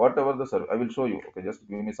 databases, whatever the server, I will show you. Okay, just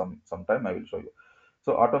give me some time, I will show you.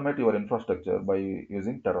 So automate your infrastructure by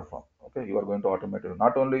using Terraform. Okay, you are going to automate it,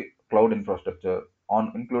 not only cloud infrastructure,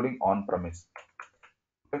 on including on premise.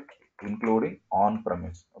 Okay, including on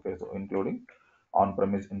premise. Okay, so including on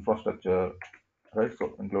premise infrastructure, right?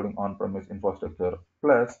 So including on premise infrastructure,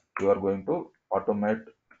 plus you are going to automate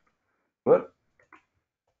your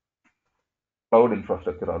cloud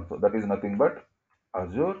infrastructure also. That is nothing but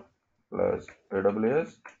Azure plus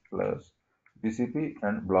AWS plus GCP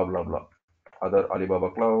and blah blah blah. Other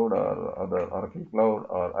Alibaba cloud, or other Oracle cloud,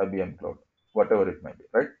 or IBM cloud, whatever it may be,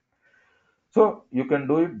 right? So you can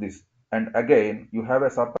do it this. And again, you have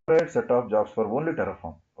a separate set of jobs for only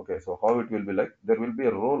Terraform. Okay, so how it will be like? There will be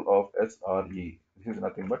a role of SRE. This is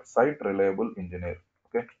nothing but site reliable engineer.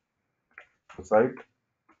 Okay, so site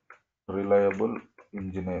reliable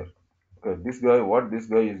engineer. Okay, this guy, what this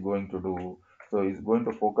guy is going to do? So he's going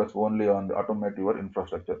to focus only on the automate your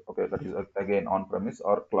infrastructure. Okay, that is again on premise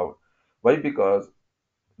or cloud. Why? Because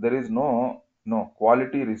there is no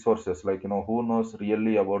quality resources, like, who knows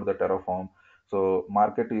really about the Terraform. So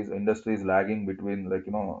market is industry is lagging between, like,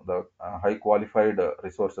 the high qualified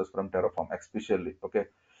resources from Terraform especially. Okay,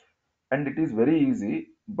 and it is very easy,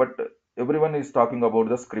 but everyone is talking about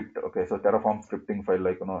the script. Okay, so Terraform scripting file,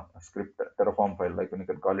 like, a script Terraform file, like, you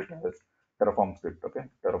can call it as Terraform script. Okay,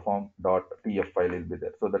 Terraform.tf file will be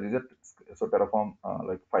there. So that is it. So Terraform,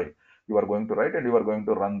 like, file you are going to write, and you are going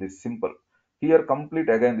to run this simple. Here complete,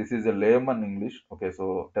 again, this is a layman English. Okay,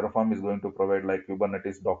 so Terraform is going to provide like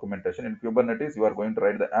Kubernetes documentation. In Kubernetes you are going to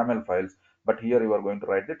write the YAML files, but here you are going to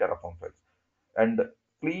write the Terraform files. And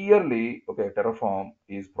clearly, okay, Terraform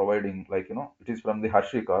is providing, like, it is from the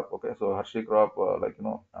HashiCorp. Okay, so HashiCorp,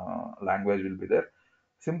 language will be there.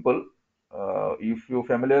 Simple. If you're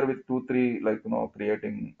familiar with 2 3, like,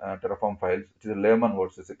 creating Terraform files, it is a layman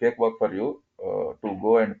words. It's a cakewalk for you to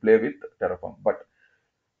go and play with Terraform. But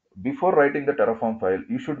before writing the Terraform file,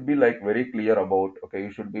 you should be like very clear about, okay,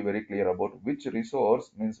 you should be very clear about which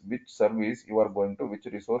resource, means which service you are going to, which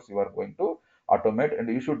resource you are going to automate. And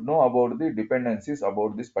you should know about the dependencies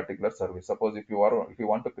about this particular service. Suppose if you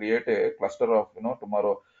want to create a cluster of,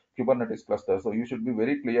 tomorrow, Kubernetes cluster, so you should be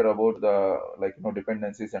very clear about the, like,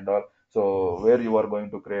 dependencies and all. So where you are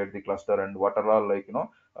going to create the cluster, and what are all, like,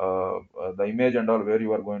 the image and all, where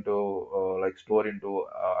you are going to like store into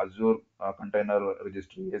Azure container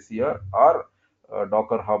registry ACR, or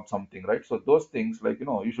Docker Hub something, right? So those things, like,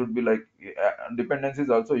 you should be like dependencies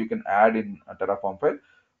also you can add in a Terraform file.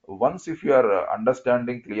 Once if you are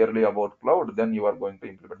understanding clearly about cloud, then you are going to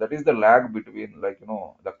implement. That is the lag between, like,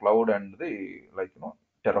 the cloud and the, like,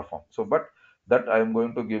 Terraform. So, but that I am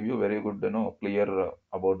going to give you very good, clear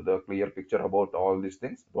about the clear picture about all these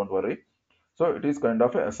things. Don't worry. So it is kind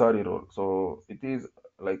of a SRE role. So it is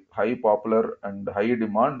like high popular and high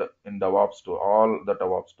demand in DevOps to all the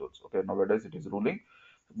DevOps tools. Okay, nowadays it is ruling.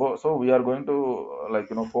 So we are going to like,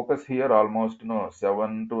 focus here almost,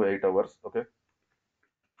 7 to 8 hours. Okay,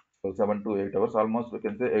 so 7 to 8 hours, almost we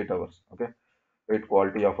can say 8 hours. Okay, 8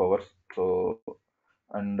 quality of hours. So,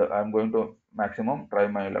 and I'm going to maximum try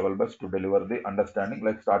my level best to deliver the understanding,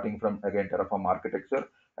 like starting from again Terraform architecture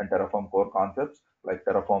and Terraform core concepts, like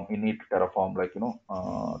Terraform init, Terraform, like,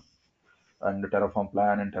 and Terraform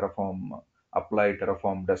plan and Terraform apply,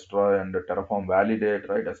 Terraform destroy, and Terraform validate,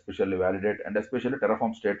 right? Especially validate, and especially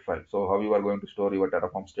Terraform state file. So how you are going to store your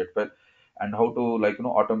Terraform state file, and how to, like,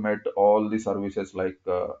 automate all the services, like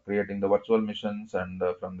creating the virtual missions, and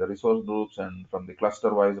from the resource groups and from the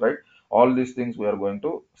cluster wise, right? All these things we are going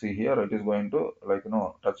to see here. It is going to, like,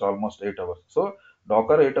 touch almost 8 hours. So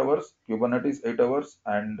Docker 8 hours, Kubernetes 8 hours,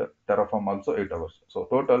 and Terraform also 8 hours. So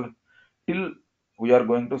total till we are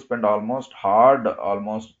going to spend almost hard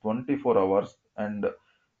almost 24 hours, and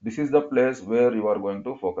this is the place where you are going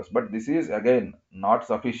to focus. But this is again not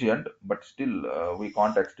sufficient, but still we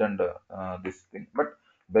can't extend this thing. But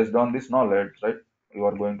based on this knowledge, right, you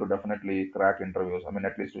are going to definitely crack interviews. I mean,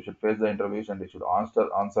 at least you should face the interviews, and you should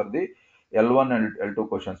answer the L1 and L2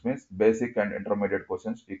 questions, means basic and intermediate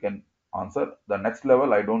questions you can answer. The next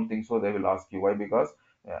level, I don't think so they will ask you. Why? Because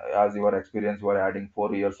as your experience, you are adding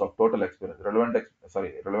 4 years of total experience,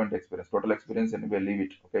 relevant experience. Total experience, anyway, leave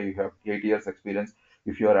it. Okay, you have 8 years experience.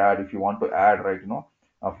 If you want to add, right,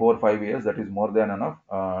 4 or 5 years, that is more than enough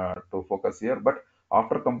to focus here. But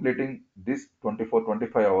after completing this 24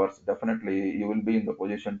 25 hours, definitely you will be in the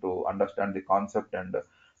position to understand the concept, and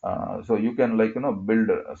so you can, like, build.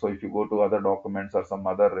 So if you go to other documents or some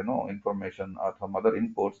other, information or some other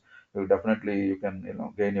inputs, you definitely you can,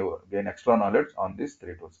 gain extra knowledge on these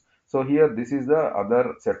three tools. So here, this is the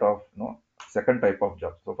other set of, second type of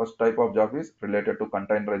job. So first type of job is related to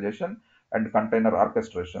containerization and container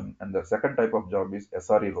orchestration, and the second type of job is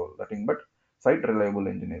SRE role, nothing but site reliable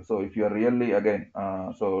engineer. So if you are really, again,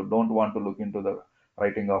 so don't want to look into the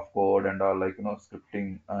writing of code and all, like,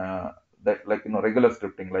 scripting, that, like, regular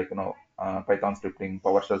scripting, like, Python scripting,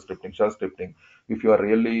 PowerShell scripting, shell scripting. If you are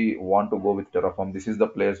really want to go with Terraform, this is the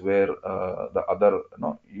place where the other,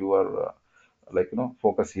 you are like,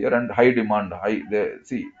 focus here, and high demand, high, they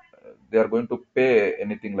see, they are going to pay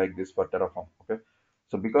anything like this for Terraform. Okay,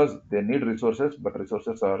 so because they need resources, but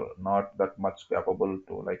resources are not that much capable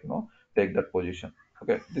to, like, take that position.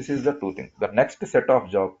 Okay, this is the two things. The next set of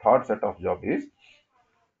job, third set of job is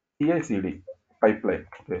CI/CD pipeline.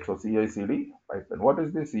 Okay, so CI/CD pipeline. What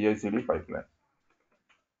is the CI/CD pipeline?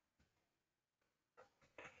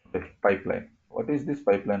 Okay, pipeline. What is this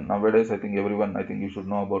pipeline? Nowadays, I think everyone, I think you should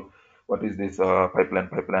know about what is this pipeline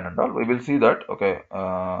and all. We will see that. Okay,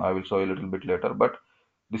 I will show you a little bit later. But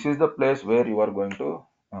this is the place where you are going to,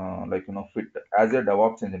 like, fit as a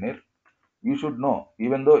DevOps engineer. You should know,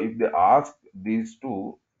 even though if they ask these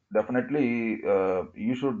two, definitely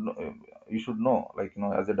you should know, like,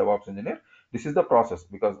 as a DevOps engineer, this is the process,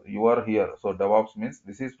 because you are here. So DevOps means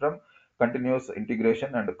this is from continuous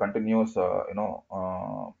integration and continuous,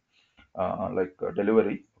 like,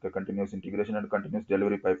 delivery. Okay, continuous integration and continuous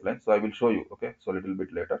delivery pipeline. So I will show you. Okay, so a little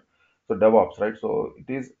bit later. So DevOps, right? So it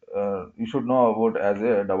is, you should know about, as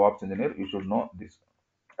a DevOps engineer, you should know this.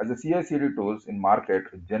 As a CI/CD tools in market,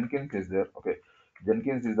 Jenkins is there. Okay,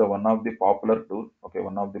 Jenkins is the one of the popular tool. Okay,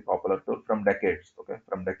 one of the popular tool from decades. Okay,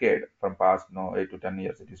 from past, 8 to 10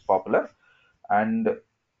 years, it is popular, and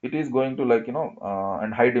it is going to, like,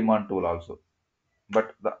 and high demand tool also.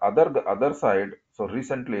 But the other side, so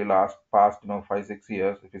recently, last past, 5 6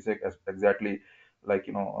 years, if you say exactly, like,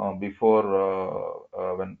 before,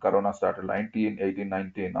 when Corona started, 19 18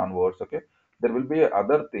 19 onwards. Okay, there will be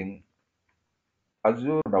other thing,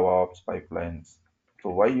 Azure DevOps pipelines. So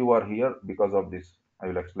why you are here? Because of this, I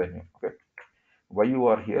will explain you. Okay, why you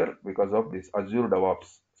are here? Because of this Azure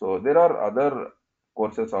DevOps. So there are other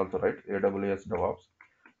courses also, right? AWS DevOps.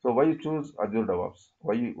 So why you choose Azure DevOps?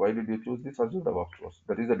 Why did you choose this Azure DevOps course?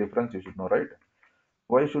 That is the difference you should know, right?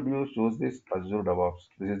 Why should you choose this Azure DevOps?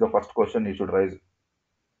 This is the first question you should raise.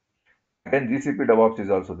 Again, GCP DevOps is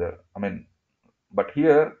also there. I mean, but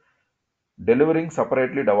here, delivering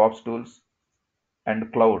separately DevOps tools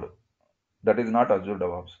and cloud. That is not Azure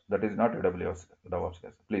DevOps. That is not AWS DevOps,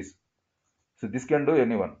 guys. Please. So this can do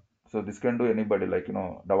anyone. So this can do anybody, like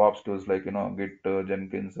DevOps tools like Git,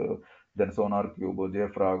 Jenkins, then Sonar Cube,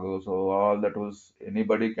 JFrog. So all the tools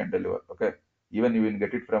anybody can deliver. Okay, even you will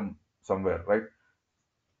get it from somewhere, right?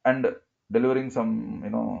 And delivering some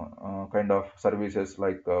kind of services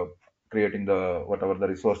like creating the whatever the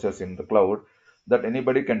resources in the cloud that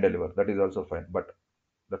anybody can deliver. That is also fine. But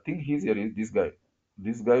the thing is here is this guy.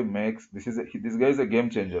 This guy makes this guy is a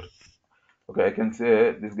game changer. Okay, I can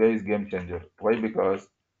say this guy is game changer. Why? Because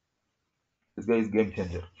this guy is game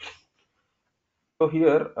changer. So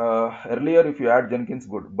here, earlier if you add Jenkins,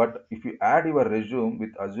 good, but if you add your resume with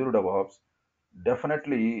Azure DevOps,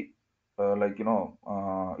 definitely,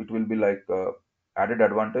 it will be like added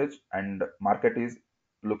advantage, and market is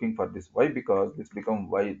looking for this. Why? Because this become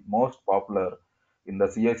why most popular in the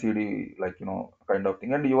CI/CD, kind of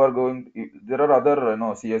thing. And you are going, there are other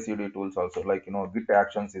CI/CD tools also, like Git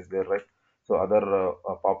Actions is there, right? So other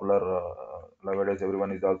popular nowadays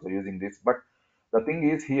everyone is also using this, but the thing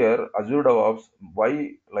is here Azure DevOps,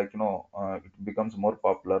 why it becomes more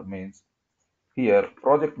popular means here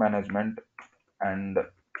project management and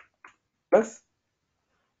plus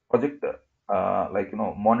project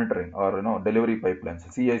monitoring or delivery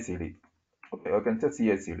pipelines, CI/CD. Okay, I can say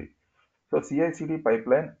CI/CD. So CI/CD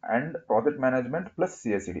pipeline and project management plus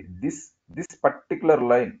CI/CD. This particular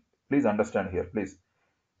line, please understand here, please.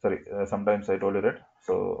 Sorry, sometimes I told you that.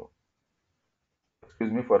 So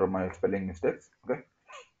excuse me for my spelling mistakes. Okay,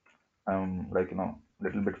 I'm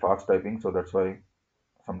little bit fast typing, so that's why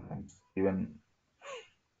sometimes even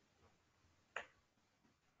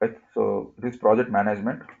right. So this project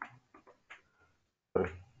management, sorry,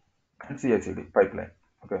 and CI/CD pipeline.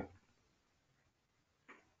 Okay,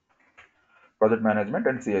 project management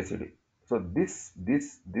and CI/CD. So this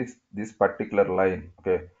particular line,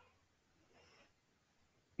 okay,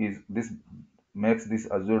 is this makes this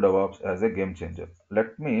Azure DevOps as a game changer.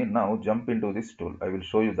 Let me now jump into this tool. I will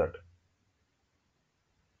show you that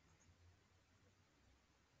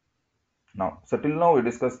now. So till now we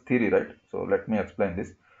discussed theory, right? So let me explain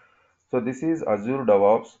this. So this is Azure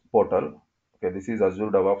DevOps portal. Okay, this is Azure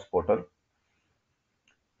DevOps portal.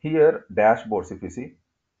 Here dashboards, if you see,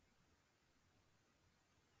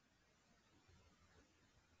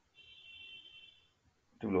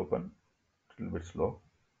 it will open a little bit slow.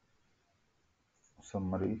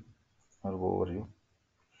 Summary or overview.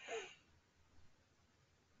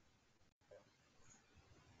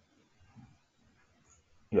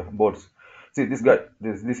 Yeah, boards. See this guy.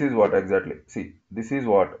 This is what exactly. See, this is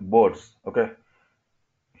what boards. Okay,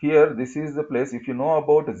 here this is the place. If you know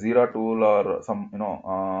about Jira tool or some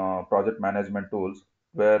project management tools,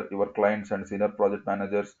 where your clients and senior project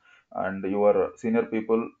managers and your senior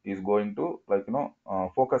people is going to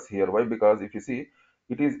focus here. Why? Because if you see,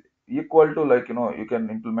 it is equal to you can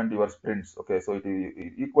implement your sprints. Okay, so it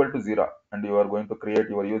is equal to Jira, and you are going to create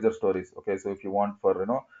your user stories. Okay, so if you want for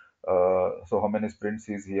so how many sprints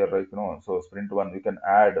is here, right? So sprint one, you can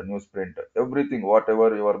add a new sprint, everything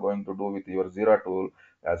whatever you are going to do with your Jira tool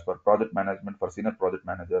as for project management for senior project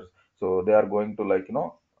managers. So they are going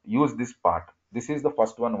to use this part. This is the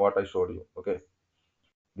first one what I showed you. Okay,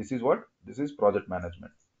 this is what, this is project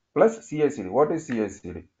management plus CI/CD. What is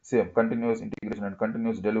CI/CD? Same, continuous integration and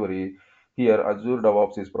continuous delivery. Here Azure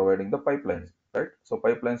DevOps is providing the pipelines, right? So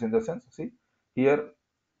pipelines in the sense, see here,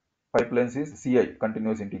 pipelines is CI,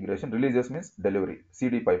 continuous integration. Releases means delivery.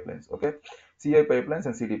 CD pipelines. Okay, CI pipelines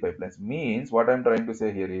and CD pipelines means, what I'm trying to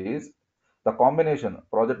say here is the combination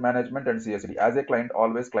project management and CSD. As a client,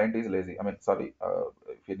 always client is lazy. I mean, sorry,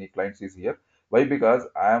 if any clients is here. Why? Because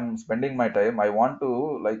I am spending my time. I want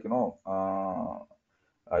to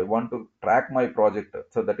I want to track my project.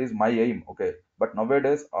 So that is my aim. Okay. But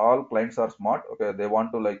nowadays, all clients are smart. Okay. They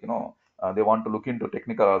want to they want to look into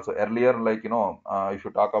technical also. Earlier, if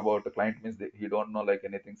you talk about the client means he don't know like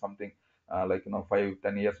anything, something 5,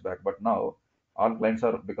 10 years back. But now all clients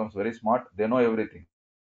are becomes very smart. They know everything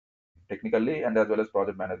technically and as well as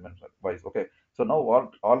project management wise. Okay. So now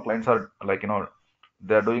all clients are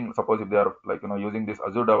they are doing, suppose if they are using this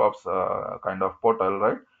Azure DevOps kind of portal,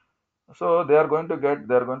 right? So they are going to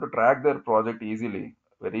track their project easily,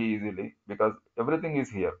 very easily, because everything is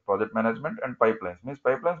here. Project management and pipelines means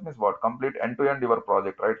what? Complete end to end your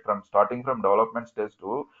project, right? From starting from development stage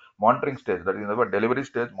to monitoring stage. That is our delivery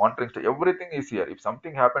stage, monitoring stage. Everything is here. If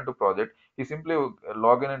something happened to project, he simply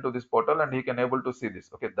log in into this portal and he can able to see this.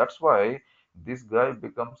 Okay, that's why this guy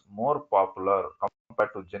becomes more popular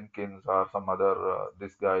compared to Jenkins or some other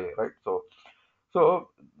this guy, right? So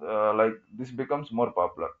this becomes more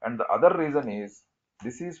popular, and the other reason is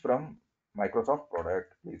this is from Microsoft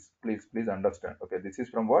product. Please understand. Okay, this is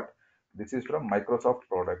from what? This is from Microsoft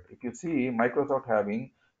product. If you see Microsoft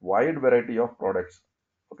having wide variety of products.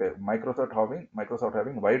 Okay, Microsoft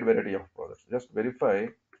having wide variety of products. Just verify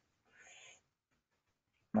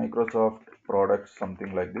Microsoft products,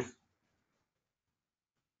 something like this.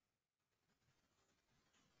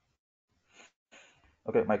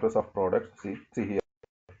 Okay, Microsoft products. See here.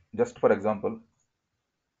 Just for example,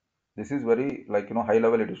 this is very high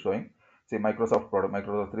level it is showing. See Microsoft product,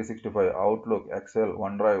 Microsoft 365, Outlook, Excel,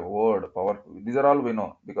 OneDrive, Word, Power. These are all we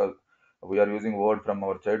know because we are using Word from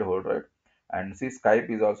our childhood, right? And see Skype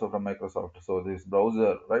is also from Microsoft. So this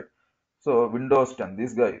browser, right? So Windows 10,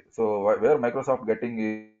 this guy. So where Microsoft getting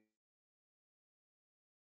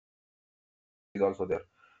is also there.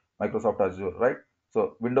 Microsoft Azure, right?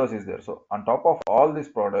 So Windows is there. So on top of all these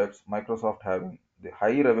products, Microsoft having the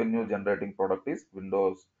high revenue generating product is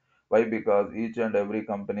Windows. Why? Because each and every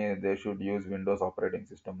company they should use Windows operating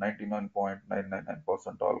system.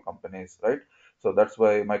 99.999% all companies, right? So that's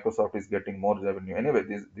why Microsoft is getting more revenue. Anyway,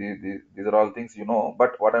 these are all things you know.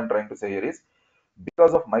 But what I'm trying to say here is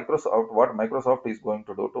because of Microsoft, what Microsoft is going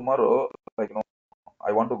to do tomorrow,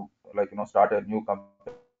 I want to start a new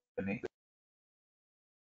company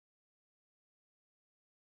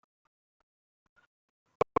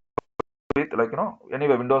with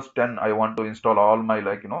anyway Windows 10. I want to install all my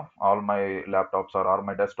all my laptops or all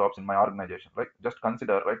my desktops in my organization, right? Just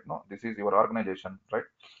consider, right? No, this is your organization, right?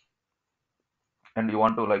 And you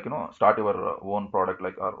want to start your own product,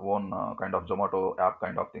 like our own kind of Zomato app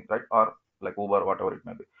kind of thing, right? Or like Uber, whatever it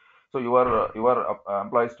may be. So your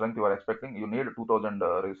employee strength, you are expecting you need 2000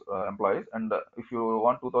 employees, and if you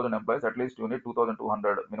want 2000 employees, at least you need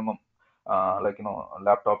 2200 minimum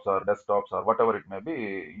laptops or desktops or whatever it may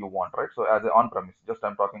be you want, right? So as a on premise, just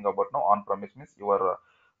I'm talking about no on premise means your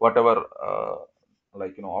whatever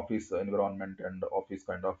office environment and office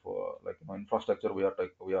kind of infrastructure we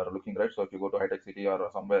are looking, right? So if you go to high tech city or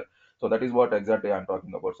somewhere, so that is what exactly I'm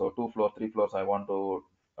talking about. So two floor, three floors, I want to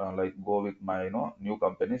go with my new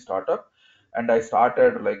company startup. And I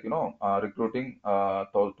started recruiting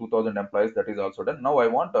 2000 employees. That is also done. Now I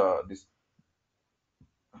want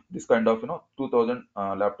this kind of 2000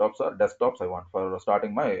 laptops or desktops I want for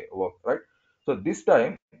starting my work, right? So this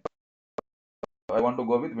time I want to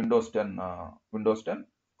go with Windows 10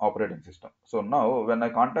 operating system. So now when I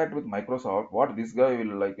contact with Microsoft, what this guy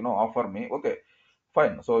will offer me? Okay,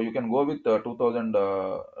 fine. So you can go with 2000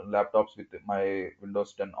 laptops with my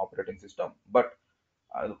Windows 10 operating system, but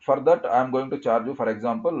for that I'm going to charge you, for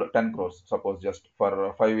example, 10 crores. Suppose just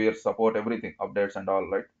for 5 years support, everything, updates and all,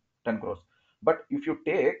 right? 10 crores. But if you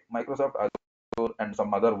take Microsoft and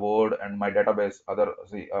some other Word and my database, other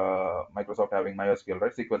see Microsoft having MySQL,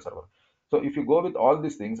 right? SQL Server. So if you go with all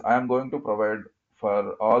these things, I am going to provide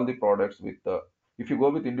for all the products with. If you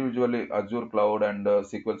go with individually Azure Cloud and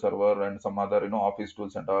SQL Server and some other Office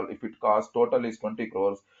tools and all, if it costs total is 20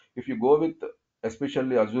 crores. If you go with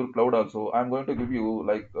especially Azure Cloud also, I'm going to give you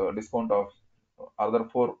like a discount of other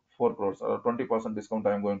four crores or 20% discount.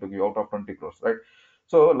 I'm going to give out of 20 crores, right?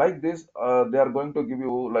 So like this, they are going to give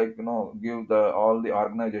you give the all the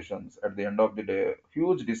organizations at the end of the day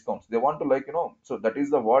huge discounts. They want to so that is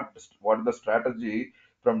the what the strategy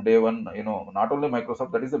from day one. Not only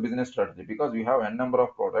Microsoft, that is the business strategy, because we have a number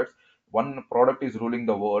of products. One product is ruling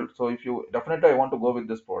the world. So if you definitely I want to go with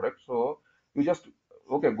this product, so you just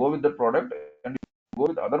okay go with the product and go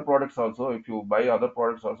with other products also. If you buy other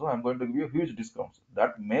products also, I'm going to give you huge discounts.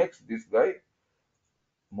 That makes this guy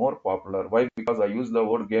more popular. Why? Because I use the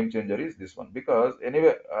word game changer is this one. Because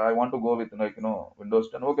anyway, I want to go with Windows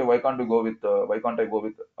 10. Okay, why can't you go with why can't I go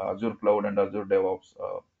with Azure Cloud and Azure DevOps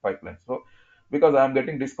pipeline? So because I am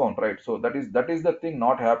getting discount, right? So that is the thing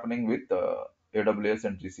not happening with AWS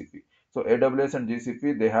and GCP. So AWS and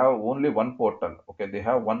GCP, they have only one portal. Okay, they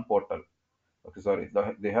have one portal. Okay, sorry,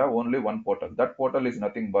 they have only one portal. That portal is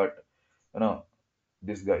nothing but you know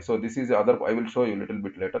this guy. So this is the other. I will show you a little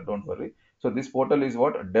bit later. Don't worry. So this portal is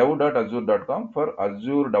what dev.azure.com for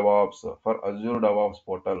Azure DevOps,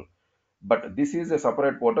 portal. But this is a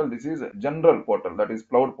separate portal. This is a general portal, that is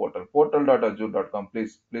cloud portal. Portal.azure.com.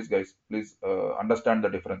 Please, guys, please understand the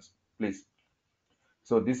difference, please.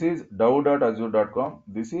 So this is dow.azure.com.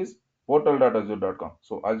 This is portal.azure.com.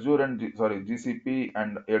 So Azure and GCP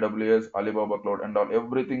and AWS, Alibaba Cloud and all,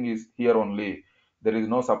 everything is here only. There is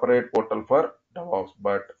no separate portal for DevOps,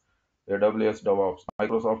 but AWS DevOps,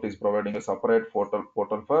 Microsoft is providing a separate portal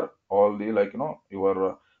for all the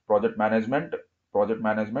your project management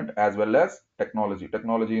as well as technology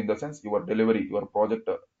in the sense your delivery, your project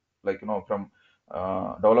from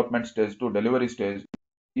development stage to delivery stage.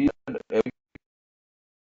 Each and every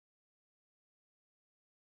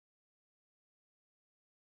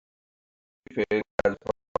phase as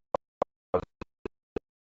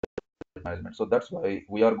management. So that's why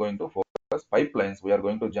we are going to focus pipelines we are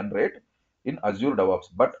going to generate in Azure DevOps.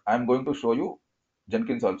 But I'm going to show you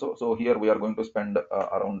Jenkins also. So here we are going to spend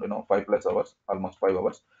around 5 plus hours, almost 5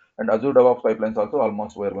 hours, and Azure DevOps pipelines also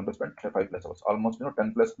almost we are going to spend 5 plus hours, almost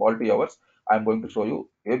 10 plus quality hours. I'm going to show you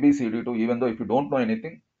ABCD to, even though if you don't know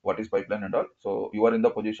anything what is pipeline and all, so you are in the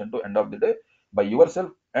position to end of the day by yourself.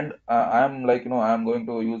 And I am like I am going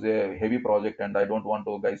to use a heavy project and I don't want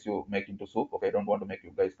to guys you make into soup. Okay, I don't want to make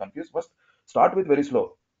you guys confused. First, start with very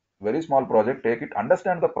slow, very small project, take it,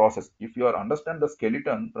 understand the process. If you are understand the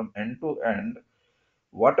skeleton from end to end,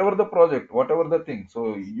 whatever the project, whatever the thing,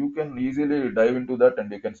 so you can easily dive into that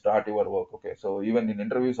and you can start your work. Okay, so even in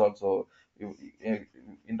interviews also, you,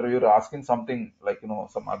 interviewer asking something like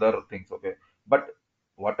some other things. Okay, but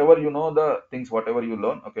whatever the things, whatever you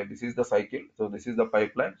learn, okay, this is the cycle, so this is the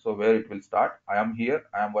pipeline, so where it will start. I am here,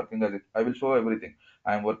 I am working as it, I will show everything.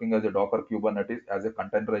 I am working as a Docker Kubernetes, as a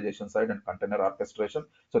containerization side and container orchestration.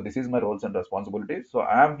 So this is my roles and responsibilities. So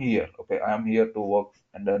I am here, okay, I am here to work,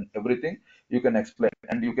 and then everything you can explain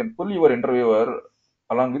and you can pull your interviewer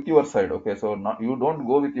along with your side. Okay, so not, you don't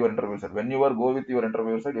go with your interviewer side. When you are go with your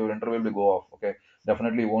interviewer side, your interview will go off. Okay,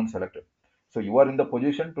 definitely you won't select it. So you are in the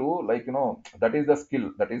position to, like, that is the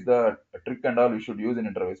skill, that is the trick and all you should use in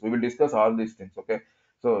interviews. We will discuss all these things. Okay,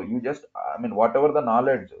 so you just, I mean, whatever the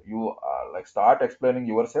knowledge you like, start explaining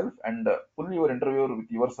yourself and pull your interviewer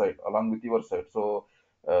with your side, along with your side. So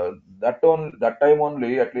that time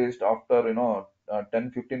only, at least after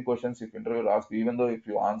 10 15 questions, if interviewer asks, even though if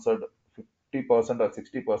you answered 50% or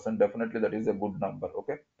 60%, definitely that is a good number.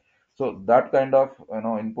 Okay, so that kind of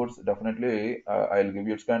inputs, definitely I'll give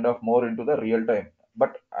you. It's kind of more into the real time,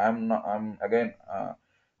 but I'm again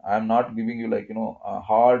I'm not giving you like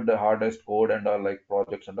hardest code and all, like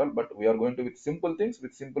projects and all, but we are going to with simple things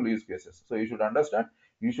with simple use cases. So you should understand,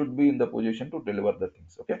 you should be in the position to deliver the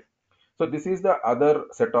things. Okay, so this is the other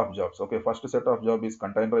set of jobs. Okay, first set of job is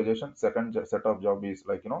containerization. Second set of job is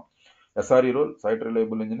like SRE role, site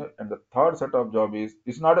reliable engineer, and the third set of job is,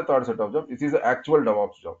 it's not a third set of job. This is the actual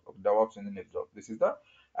DevOps job, DevOps engineer job. This is the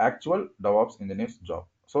actual DevOps engineer's job.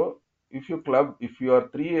 So if you club, if you are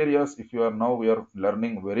three areas, if you are now we are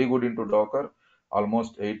learning very good into Docker,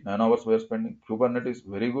 almost 8 9 hours we are spending. Kubernetes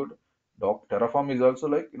very good. Terraform is also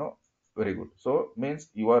like very good. So means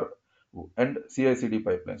you are, and CI/CD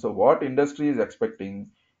pipeline. So what industry is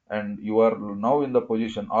expecting, and you are now in the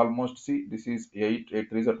position almost, see, this is 8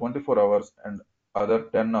 3 is a 24 hours and other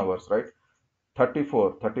 10 hours, right?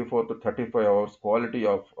 34 to 35 hours quality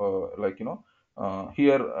of like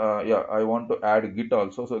here yeah, I want to add Git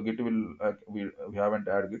also. So Git will we haven't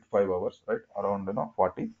add Git 5 hours, right? Around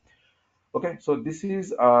 40. Okay, so this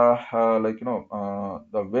is like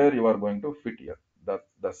the where you are going to fit here. The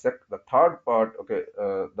third part. Okay,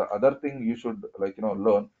 the other thing you should like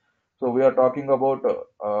learn. So we are talking about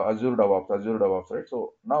Azure DevOps, right?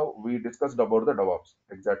 So now we discussed about the DevOps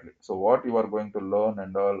exactly. So what you are going to learn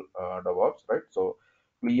and all DevOps, right? So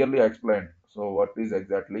clearly explained. So what is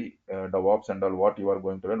exactly DevOps and all, what you are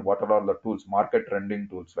going to learn? What are all the tools, market trending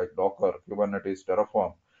tools like Docker, Kubernetes,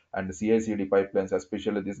 Terraform, and CI/CD pipelines,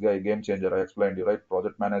 especially this guy game changer. I explained you, right?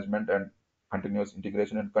 Project management and continuous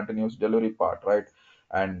integration and continuous delivery part, right?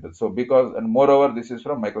 And so because, and moreover, this is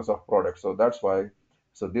from Microsoft product, so that's why.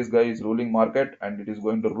 So this guy is ruling market and it is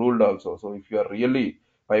going to rule also. So if you are really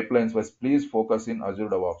pipelines wise, please focus in Azure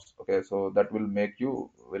DevOps. Okay, so that will make you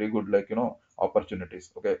very good like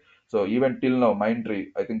opportunities. Okay, so even till now,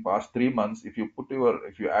 Mindtree, I think past 3 months, if you put your,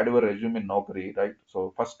 if you add your resume in Naukri, right?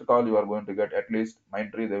 So first call you are going to get, at least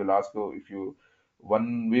Mindtree, they will ask you if you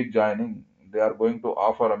 1 week joining, they are going to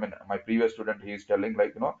offer. I mean, my previous student, he is telling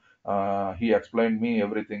like he explained me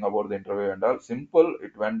everything about the interview and all. Simple,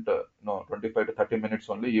 it went 25 to 30 minutes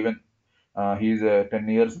only. Even he's a 10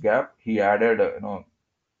 years gap. He added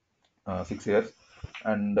 6 years,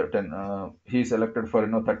 and 10 he selected for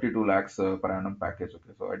 32 lakhs per annum package.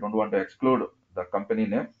 Okay, so I don't want to exclude the company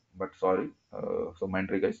name, but sorry. So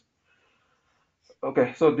Mindtree guys.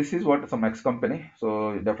 Okay, so this is what some X company.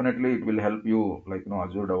 So definitely it will help you like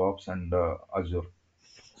Azure DevOps and Azure.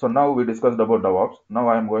 So now we discussed about DevOps. Now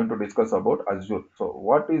I am going to discuss about Azure. So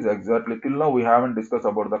what is exactly, till now we haven't discussed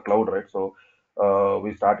about the cloud, right? So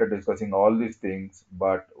we started discussing all these things,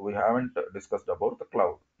 but we haven't discussed about the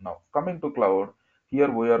cloud. Now coming to cloud,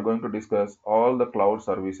 here we are going to discuss all the cloud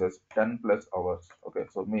services 10 plus hours. Okay,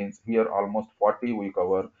 so means here almost 40 we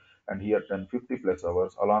cover, and here 10 50 plus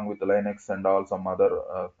hours, along with Linux and all some other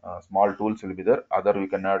small tools will be there. Other we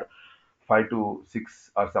can add 5 to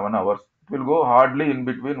 6 or 7 hours. It will go hardly in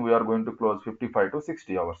between. We are going to close 55 to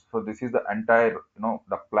 60 hours. So this is the entire,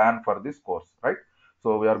 the plan for this course, right?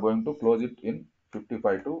 So we are going to close it in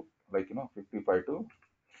 55 to 55 to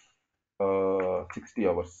 60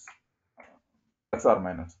 hours, plus or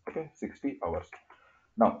minus. Okay, 60 hours.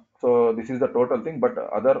 Now, so this is the total thing, but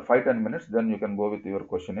other 5 10 minutes, then you can go with your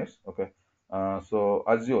questionnaires. Okay. So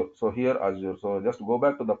Azure. So here Azure. So just go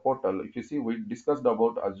back to the portal. If you see, we discussed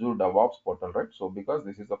about Azure DevOps portal, right? So because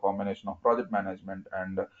this is a combination of project management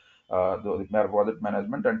and the project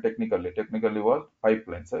management and technically was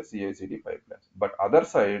pipelines, CI/CD pipelines. But other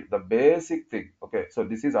side, the basic thing. Okay. So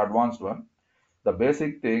this is advanced one. The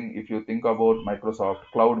basic thing, if you think about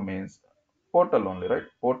Microsoft Cloud, means portal only, right?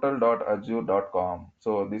 Portal.azure.com.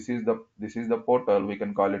 So this is the portal. We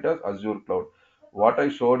can call it as Azure Cloud. What I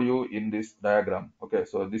showed you in this diagram. Okay,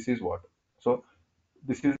 so this is what. So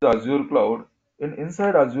this is the Azure cloud.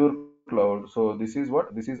 Inside Azure cloud, so this is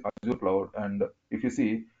what, this is Azure cloud. And if you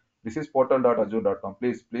see, this is portal.azure.com.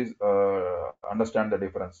 Please understand the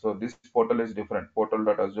difference. So this portal is different,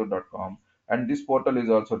 portal.azure.com, and this portal is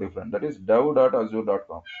also different, that is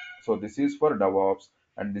dev.azure.com. So this is for DevOps,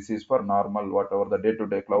 and this is for normal whatever the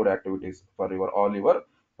day-to-day cloud activities for your all your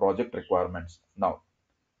project requirements. Now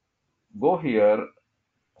go here,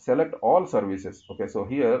 select all services. Okay, so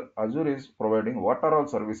here Azure is providing what are all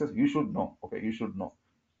services you should know. Okay, you should know.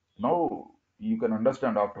 Now you can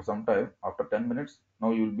understand after some time, after 10 minutes.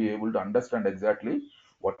 Now you will be able to understand exactly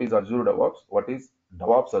what is Azure DevOps, what is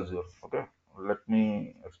DevOps Azure. Okay, let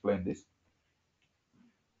me explain this.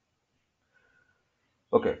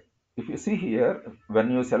 Okay, if you see here,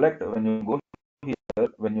 when you go here,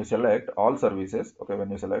 when you select all services, okay,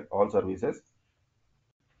 when you select all services,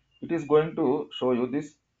 it is going to show you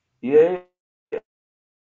this AI.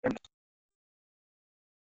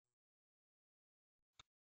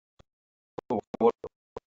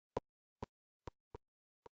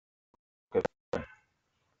 Okay,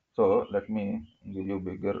 so let me give you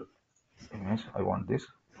bigger image. I want this.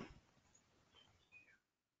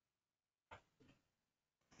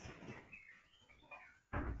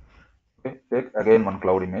 Okay, take again one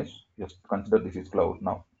cloud image. Just consider this is cloud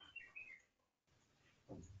now.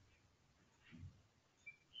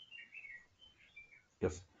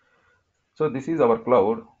 Yes. So this is our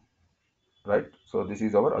cloud, right? So this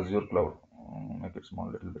is our Azure cloud. Make it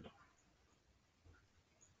small little bit.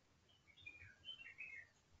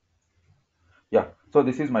 Yeah. So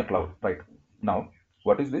this is my cloud, right? Now,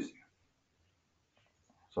 what is this?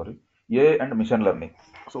 Sorry, AI and machine learning.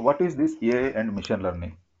 So what is this AI and machine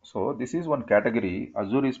learning? So this is one category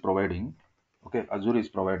Azure is providing. Okay, Azure is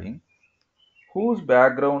providing whose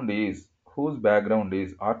background is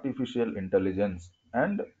artificial intelligence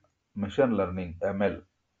and machine learning, ML.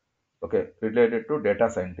 Okay, related to data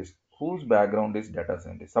scientist. Whose background is data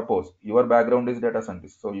scientist? Suppose your background is data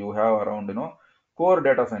scientist, so you have around core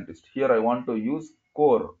data scientist. Here I want to use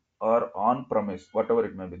core or on premise, whatever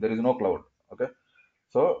it may be. There is no cloud. Okay,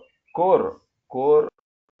 so core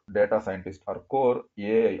data scientist or core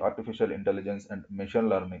AI, artificial intelligence and machine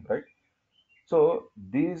learning, right? So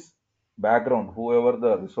these background, whoever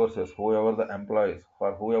the resources, whoever the employees,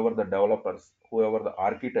 or whoever the developers, whoever the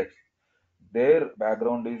architects, their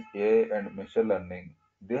background is AI and machine learning.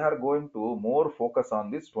 They are going to more focus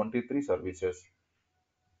on these 23 services,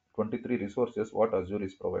 23 resources what Azure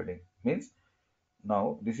is providing. Means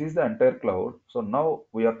now this is the entire cloud. So now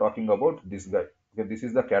we are talking about this guy. Okay, this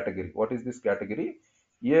is the category. What is this category?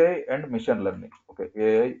 AI and machine learning. Okay,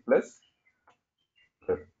 AI plus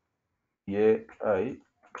AI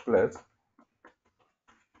plus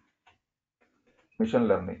machine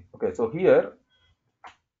learning. Okay, so here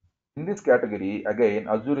in this category again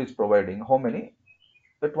Azure is providing how many?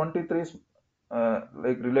 The 23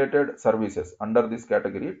 like related services under this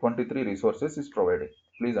category, 23 resources is provided.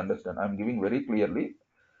 Please understand, I'm giving very clearly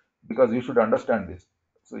because you should understand this.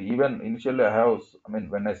 So even initially I mean,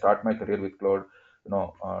 when I start my career with cloud,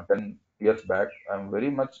 10 years back, I'm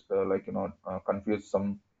very much confused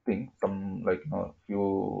some few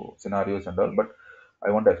scenarios and all, but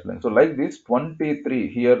I want to explain. So like this 23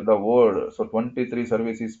 here the word, so 23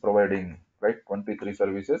 services providing, right? 23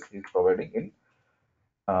 services is providing in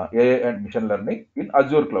AI and machine learning in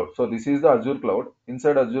Azure cloud. So this is the Azure cloud.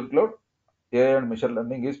 Inside Azure cloud, AI and machine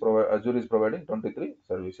learning is Azure is providing 23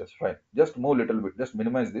 services. Fine. Just move little bit. Just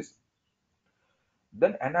minimize this.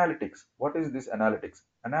 Then analytics. What is this analytics?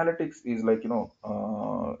 Analytics is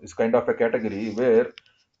is kind of a category where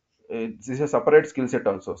this is a separate skill set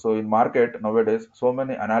also. So in market nowadays, so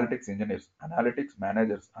many analytics engineers, analytics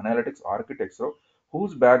managers, analytics architects. So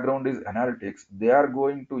whose background is analytics, they are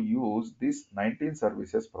going to use these 19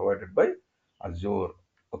 services provided by Azure.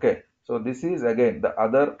 Okay. So this is again the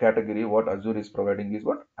other category. What Azure is providing is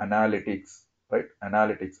what? Analytics, right?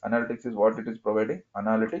 Analytics. Analytics is what it is providing.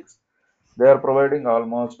 Analytics. They are providing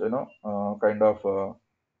almost kind of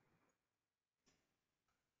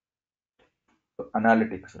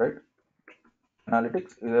analytics, right?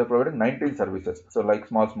 Analytics. They are providing 19 services. So like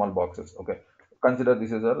small boxes. Okay. Consider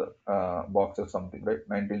this is a box or something, right?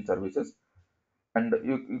 19 services, and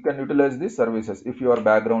you can utilize these services if your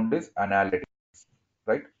background is analytics,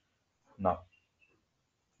 right? Now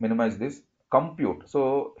minimize this compute.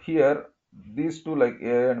 So here these two like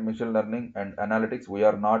AI and machine learning and analytics, we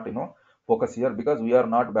are not focus here because we are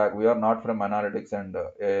not back, we are not from analytics and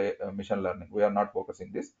AI, machine learning, we are not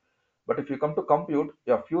focusing this. But if you come to compute,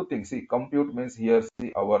 yeah, few things. See, compute means here,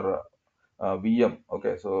 see our VM.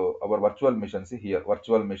 Okay, so our virtual machines, see here,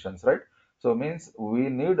 virtual machines, right? So means we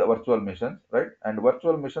need a virtual machines, right? And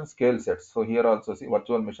virtual machine scale sets. So here also see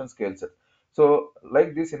virtual machine scale set. So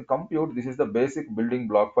like this in compute, this is the basic building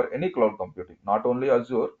block for any cloud computing, not only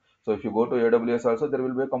Azure. So if you go to AWS also, there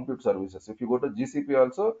will be a compute services. If you go to GCP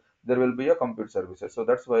also, there will be a compute services. So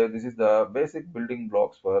that's why this is the basic building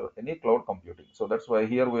blocks for any cloud computing. So that's why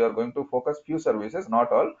here we are going to focus few services,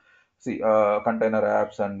 not all. See, container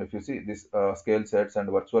apps, and if you see this scale sets and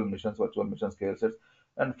virtual mission scale sets,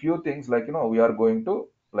 and few things like we are going to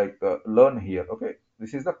like learn here. Okay,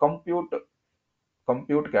 this is the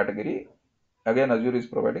compute category. Again, Azure is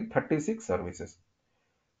providing 36 services.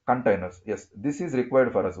 Containers, yes, this is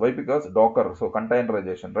required for us. Why? Because Docker, so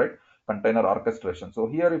containerization, right? Container orchestration. So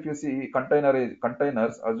here, if you see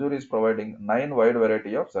containers, Azure is providing 9 wide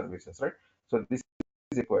variety of services, right? So this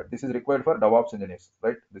is required. This is required for DevOps engineers,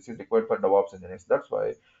 right? This is required for DevOps engineers. That's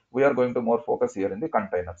why we are going to more focus here in the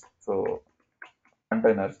containers. So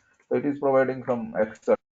containers. So it is providing some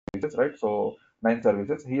extra services, right? So 9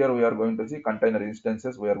 services. Here we are going to see container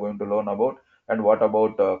instances. We are going to learn about, and what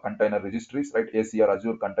about container registries, right? ACR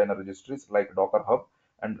Azure container registries like Docker Hub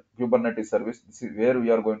and Kubernetes service. This is where we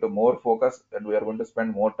are going to more focus, and we are going to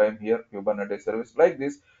spend more time here. Kubernetes service like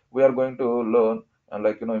this. We are going to learn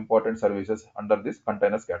like important services under this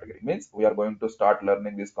containers category. Means we are going to start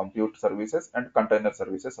learning these compute services and container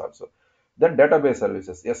services also. Then database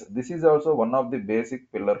services. Yes, this is also one of the basic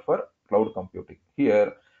pillar for cloud computing.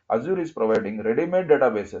 Here, Azure is providing ready-made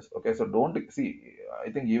databases. Okay, so don't see. I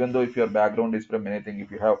think even though if your background is from anything,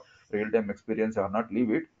 if you have real-time experience or not, leave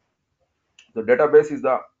it. The database is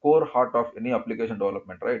the core heart of any application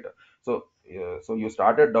development, right? So so you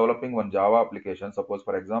started developing one Java application, suppose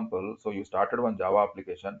for example. So you started one Java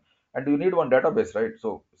application and you need one database, right?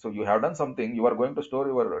 So you have done something, you are going to store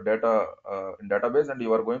your data in database, and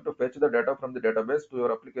you are going to fetch the data from the database to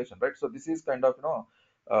your application, right? So this is kind of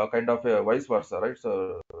kind of a vice versa, right?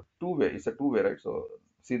 So two-way, it's a two-way, right? So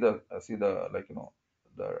see the like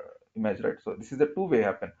the image, right? So this is the two-way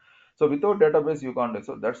happen. So without database you can't do.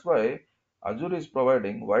 So that's why Azure is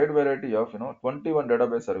providing wide variety of 21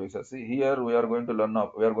 database services. See here we are going to learn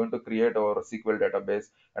up. We are going to create our SQL database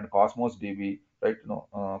and Cosmos DB, right?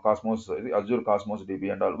 Cosmos, Azure Cosmos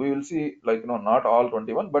DB and all. We will see like not all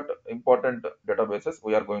 21, but important databases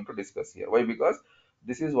we are going to discuss here. Why? Because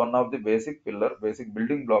this is one of the basic pillar, basic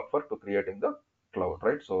building block for to creating the cloud,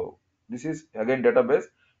 right? So this is again database.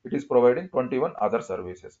 It is providing 21 other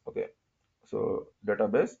services. Okay. So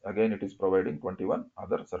database again it is providing 21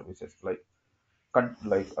 other services like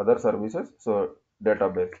other services. So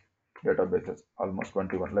databases almost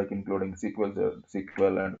 21, like including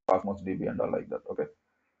SQL and Cosmos DB and all like that. Okay.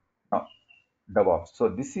 Now DevOps. So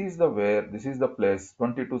this is the place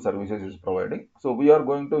 22 services is providing. So we are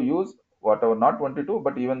going to use whatever, not 22,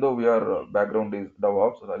 but even though we are background is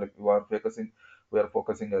DevOps, like we are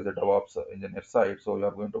focusing as a DevOps engineer side. So we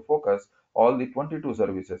are going to focus all the 22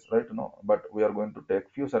 services, right? But we are going to take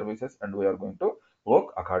few services and we are going to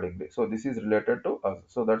work accordingly. So this is related to us.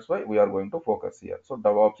 So that's why we are going to focus here. So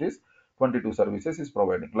DevOps is 22 services is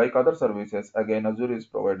providing. Like other services, again Azure is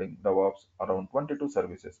providing DevOps around 22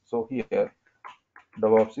 services. So here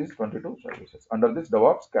DevOps is 22 services under this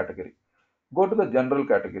DevOps category. Go to the general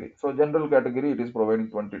category. So general category, it is providing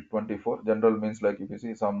 2024. General means like if you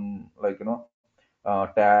see some like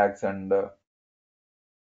tags and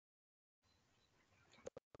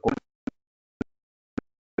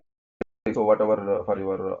so whatever for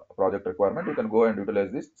your project requirement, you can go and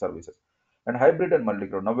utilize these services. And hybrid and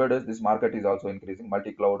multi-cloud. Nowadays, this market is also increasing.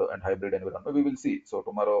 Multi-cloud and hybrid environment. We will see. So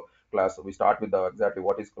tomorrow class we start with the exactly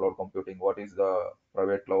what is cloud computing, what is the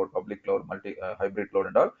private cloud, public cloud, multi hybrid cloud,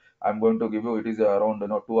 and all. I'm going to give you, it is around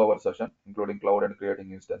 2 hour session, including cloud and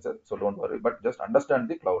creating instances. So don't worry, but just understand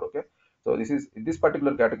the cloud, okay? So this is in this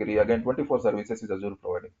particular category again. 24 services is Azure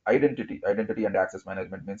providing. Identity and access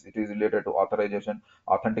management means it is related to authorization,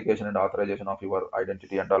 authentication, and authorization of your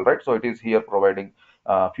identity and all, right? So it is here providing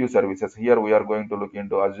few services. Here we are going to look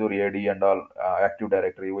into Azure AD and all, Active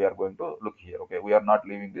Directory. We are going to look here. Okay, we are not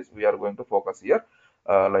leaving this. We are going to focus here,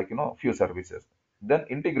 few services. Then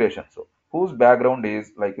integration. So whose background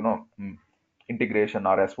is integration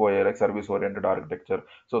or SOA, like service oriented architecture.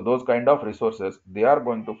 So those kind of resources, they are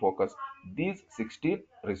going to focus these 16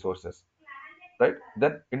 resources, right?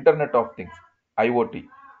 Then Internet of Things, IoT.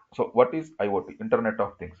 So what is IoT? Internet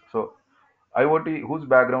of Things. So IoT, whose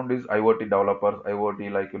background is IoT developers,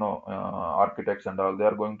 IoT architects and all, they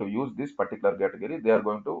are going to use this particular category. They are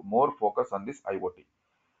going to more focus on this IoT.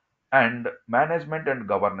 And management and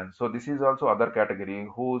governance. So this is also other category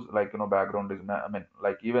whose background is I mean,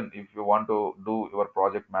 like, even if you want to do your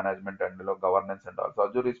project management and governance and all, so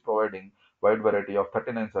Azure is providing wide variety of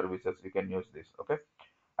 39 services. You can use this, okay?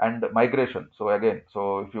 And migration. So again,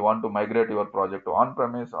 so if you want to migrate your project to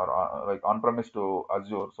on-premise or on-premise to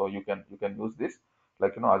Azure, so you can use this,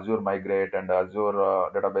 Azure Migrate and Azure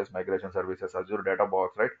database migration services, Azure Data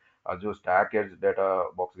Box, right? Azure Stack Edge Data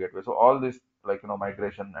Box Gateway. So all this,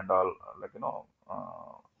 migration and all,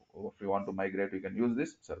 if you want to migrate, you can use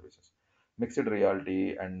these services. Mixed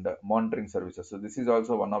reality and monitoring services. So this is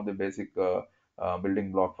also one of the basic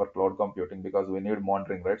building block for cloud computing, because we need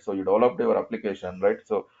monitoring, right? So you developed your application, right?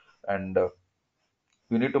 So and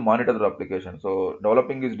you need to monitor the application. So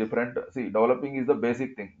developing is different. See, developing is the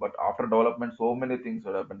basic thing, but after development so many things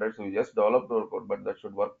will happen, right? So you just develop the code, but that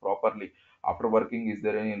should work properly. After working, is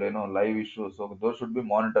there any live issues? So those should be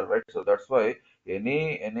monitored, right? So that's why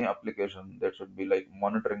any application, that should be like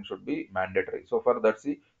monitoring should be mandatory. So for that,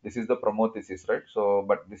 see, this is the promothesis, right? So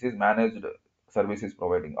but this is managed services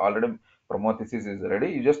providing. Already promothesis is ready,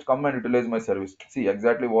 you just come and utilize my service. See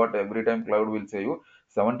exactly what every time cloud will say you,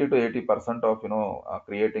 70 to 80% of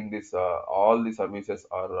creating this all the services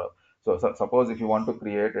are suppose if you want to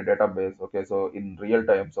create a database, okay, so in real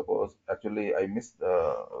time, suppose, actually I missed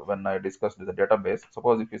when I discussed the database.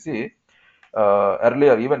 Suppose if you see,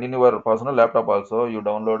 earlier, even in your personal laptop also, you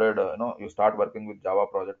downloaded, you start working with Java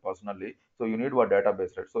project personally, so you need a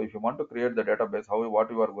database, right? So if you want to create the database, what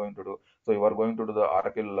you are going to do? So you are going to do the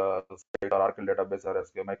Oracle site or Oracle database or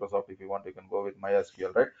SQL. Microsoft, if you want, you can go with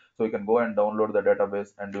MySQL, right? So you can go and download the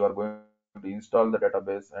database, and you are going to install the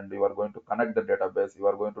database, and you are going to connect the database. You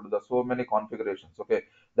are going to do the so many configurations, okay?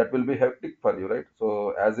 That will be hectic for you, right?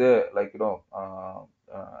 So as a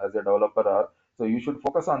as a developer, or so you should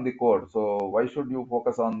focus on the code. So why should you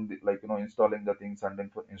focus on the, installing the things and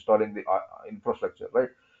installing the infrastructure, right?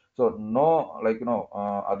 So no,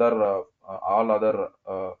 other all other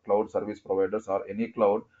cloud service providers or any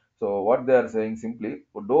cloud, so what they are saying simply,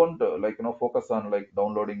 don't focus on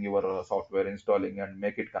downloading your software, installing and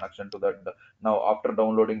make it connection to that. Now after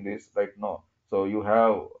downloading this, right? No, so you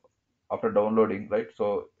have, after downloading, right?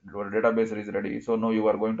 So your database is ready, so now you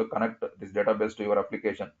are going to connect this database to your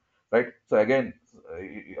application, right? So again,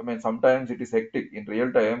 I mean, sometimes it is hectic in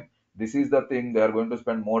real time. This is the thing, they are going to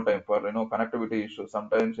spend more time for connectivity issues.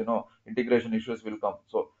 Sometimes integration issues will come.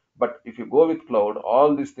 So but if you go with cloud,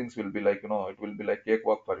 all these things will be it will be like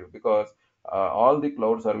cakewalk for you, because all the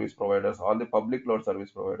cloud service providers, all the public cloud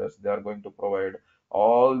service providers, they are going to provide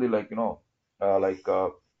all the like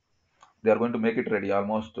they are going to make it ready.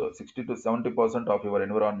 Almost 60 to 70% of your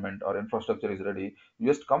environment or infrastructure is ready. You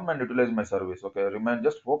just come and utilize my service, okay? Remain,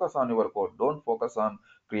 just focus on your code. Don't focus on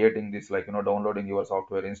creating this, downloading your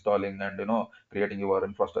software, installing, and creating your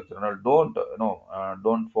infrastructure and all.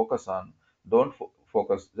 Don't focus on,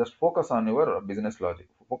 focus, just focus on your business logic.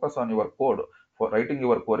 Focus on your code, for writing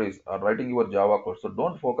your queries or writing your Java code. So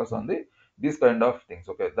don't focus on the these kind of things,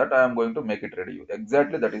 okay? That I am going to make it ready.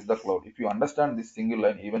 Exactly, that is the cloud. If you understand this single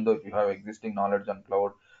line, even though if you have existing knowledge on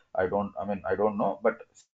cloud, I don't know, but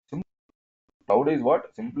cloud is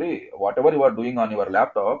what? Simply whatever you are doing on your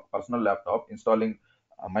laptop, personal laptop, installing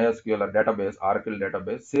MySQL or database, Oracle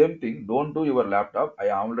database, same thing. Don't do your laptop. I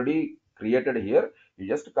already created here. You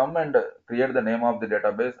just come and create the name of the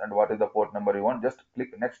database and what is the port number you want. Just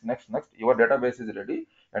click next, next, next. Your database is ready.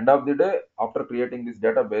 End of the day, after creating this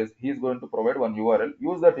database, he is going to provide one URL.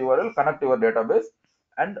 Use that URL, connect your database,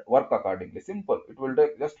 and work accordingly. Simple. It will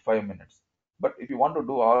take just 5 minutes. But if you want to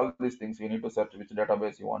do all these things, you need to search which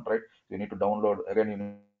database you want, right? You need to download. Again, you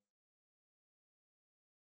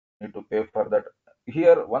need to pay for that.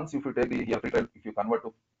 Here, once if you take the here free trial, if you convert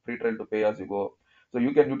to free trial to pay as you go, So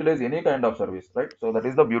you can utilize any kind of service, right? So that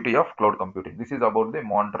is the beauty of cloud computing. This is about the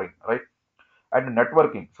monitoring, right? And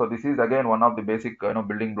networking, so this is again one of the basic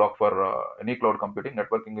building block for any cloud computing.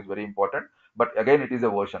 Networking is very important, but again it is a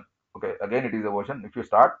version. Okay, again it is a version. If you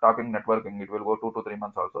start talking networking, it will go 2 to 3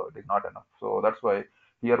 months also, it is not enough. So that's why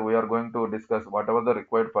here we are going to discuss whatever the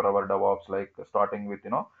required for our DevOps, like starting with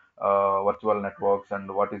virtual networks and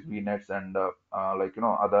what is vnets and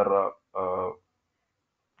other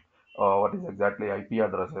what is exactly IP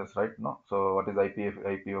addresses, right? No, so what is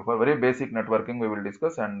IP for very basic networking we will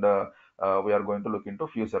discuss, and we are going to look into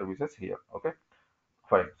few services here. Okay,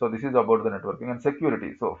 fine. So this is about the networking and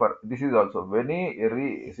security. So for this is also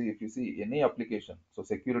very see, if you see any application, so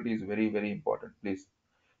security is very important. Please,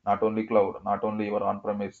 not only cloud, not only your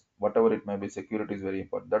on-premise, whatever it may be, security is very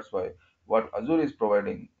important. That's why what Azure is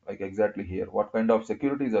providing, like exactly here, what kind of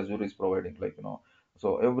securities Azure is providing,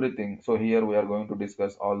 so everything. So here we are going to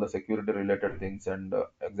discuss all the security related things, and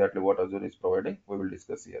exactly what Azure is providing, we will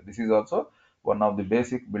discuss here. This is also one of the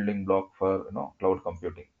basic building block for cloud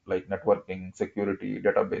computing, like networking, security,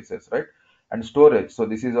 databases, right? And storage. So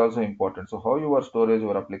this is also important. So how you are storage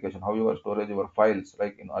your application, how you are storage your files,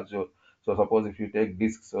 like in Azure. So suppose if you take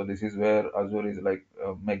disks, so this is where Azure is like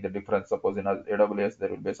make the difference. Suppose in AWS there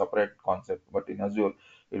will be a separate concept, but in Azure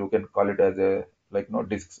you can call it as a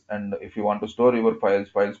disks. And if you want to store your files,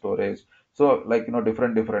 file storage. So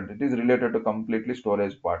different. It is related to completely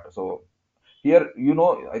storage part. So here,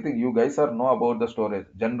 I think you guys are know about the storage,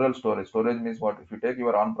 general storage. Storage means what? If you take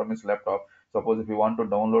your on-premise laptop, suppose if you want to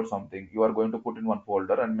download something, you are going to put in one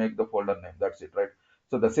folder and make the folder name. That's it, right?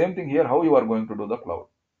 So the same thing here, how you are going to do the cloud?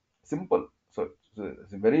 Simple. So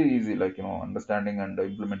it's very easy, understanding and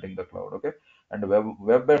implementing the cloud. Okay, and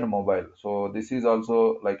web and mobile. So this is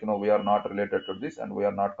also we are not related to this, and we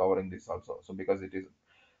are not covering this also. So because it is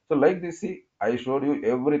so like this, see, I showed you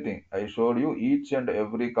everything. I showed you each and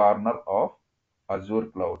every corner of Azure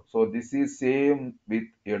cloud. So this is same with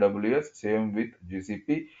AWS, same with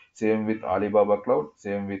GCP, same with Alibaba cloud,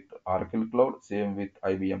 same with Oracle cloud, same with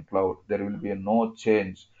IBM cloud. There will be a no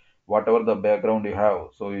change. Whatever the background you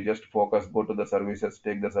have, so you just focus, go to the services,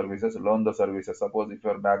 take the services, learn the services. Suppose if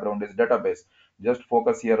your background is database, just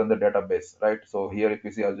focus here on the database, right? So here if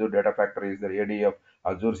you see Azure Data Factory is the ADF,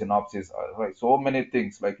 Azure Synopsys, right? So many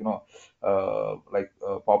things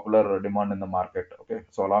popular demand in the market. Okay,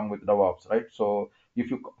 so along with DevOps, right? So if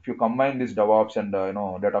you combine this DevOps and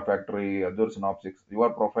Data Factory, Azure Synopsys,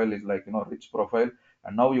 your profile is rich profile.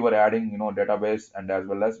 And now you are adding database and as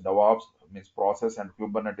well as DevOps, means process and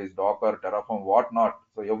Kubernetes, Docker, Terraform, whatnot.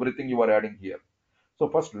 So everything you are adding here. So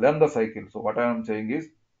first learn the cycle. So what I am saying is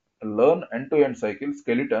learn end-to-end cycle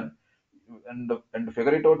skeleton, and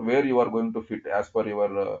figure it out where you are going to fit as per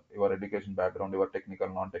your education background, your technical,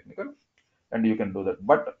 non-technical, and you can do that.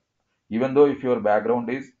 But even though if your background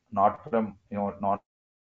is not from non,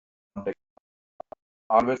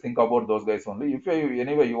 always think about those guys only. If you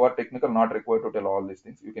anyway you are technical, not required to tell all these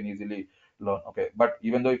things, you can easily learn. Okay, but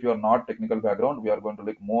even though if you are not technical background, we are going to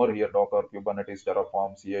look more here: Docker, Kubernetes,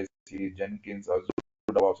 Terraform, CI/CD, Jenkins, Azure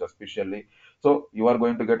DevOps especially. So you are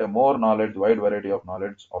going to get a more knowledge, wide variety of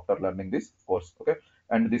knowledge after learning this course. Okay,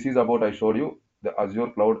 and this is about, I showed you the Azure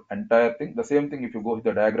cloud entire thing. The same thing if you go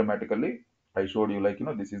the diagrammatically, I showed you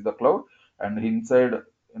this is the cloud, and inside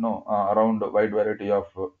around a wide variety of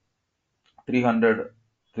 300,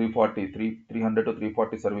 340, 300 to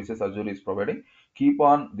 340 services Azure is providing. Keep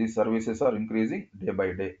on, these services are increasing day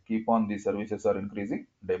by day. Keep on, these services are increasing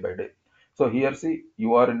day by day. So here, see,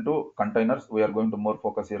 you are into containers. We are going to more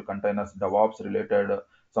focus here containers, DevOps related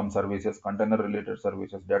some services, container related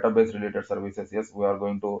services, database related services. Yes, we are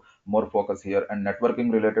going to more focus here, and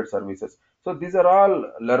networking related services. So these are all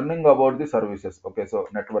learning about the services. Okay, so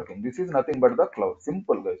networking. This is nothing but the cloud.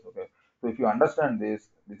 Simple, guys. Okay, so if you understand this,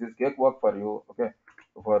 this is cakewalk for you. Okay,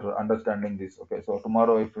 for understanding this. Okay, so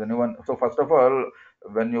tomorrow if anyone, so first of all,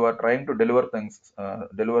 when you are trying to deliver things,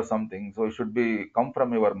 deliver something, so it should be come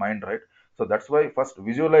from your mind, right? So that's why first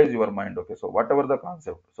visualize your mind. Okay, so whatever the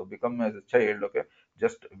concept, so become as a child. Okay,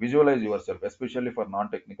 just visualize yourself, especially for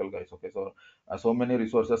non-technical guys. Okay, so so many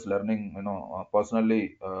resources learning.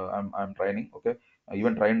 Personally, I'm training. Okay, I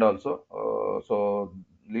even trained also. So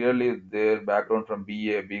clearly their background from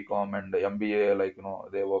BA, BCom, and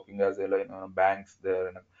MBA, they're working as a banks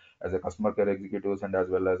there, as a customer care executives, and as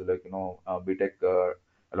well as BTech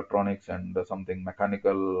electronics and something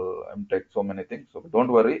mechanical, MTech, so many things. So don't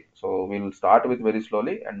worry. So we'll start with very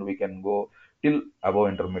slowly, and we can go till above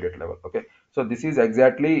intermediate level. Okay. So this is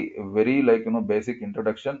exactly very basic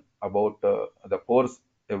introduction about the course,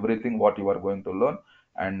 everything what you are going to learn.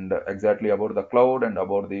 and exactly about the cloud and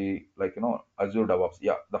about the Azure DevOps.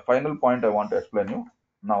 Yeah, the final point I want to explain you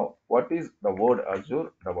now. What is the word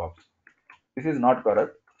Azure DevOps? This is not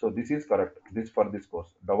correct. So this is correct. This for this course.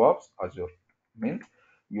 DevOps Azure means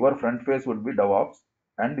your front face would be DevOps,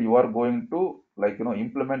 and you are going to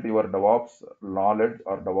implement your DevOps knowledge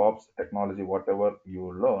or DevOps technology, whatever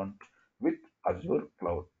you learn with Azure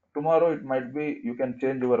Cloud. Tomorrow it might be you can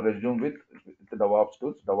change your resume with the DevOps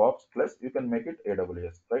tools, DevOps plus you can make it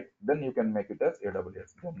AWS, right? Then you can make it as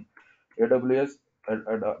AWS. Then AWS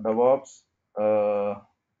DevOps.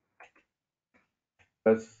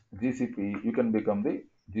 Plus GCP, you can become the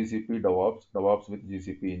GCP DevOps with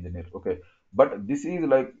GCP engineer. Okay, but this is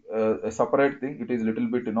like a separate thing. It is little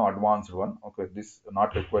bit advanced one. Okay, this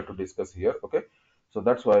not required to discuss here. Okay, so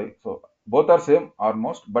that's why. So both are same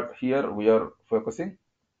almost, but here we are focusing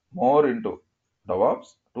more into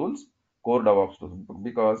DevOps tools, core DevOps tools,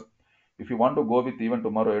 because if you want to go with even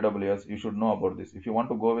tomorrow AWS, you should know about this. If you want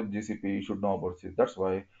to go with GCP, you should know about this. That's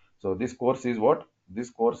why. So this course is what? This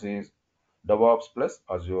course is DevOps plus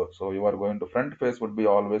Azure. So you are going to front face would be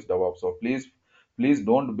always DevOps. So please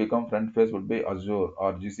don't become front face would be Azure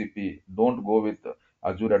or GCP. Don't go with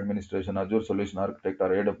Azure administration, Azure solution architect or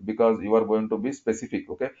AWS because you are going to be specific.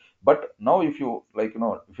 Okay. But now if you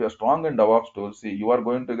if you are strong in DevOps tools, see you are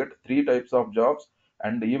going to get three types of jobs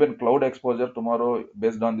and even cloud exposure tomorrow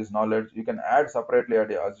based on this knowledge. You can add separately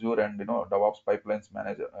at Azure and DevOps pipelines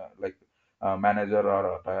manager manager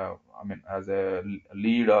or I mean as a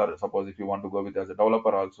lead, or suppose if you want to go with as a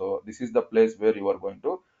developer also, this is the place where you are going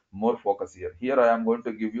to more focus here. Here I am going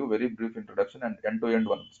to give you very brief introduction and end to end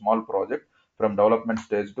one small project from development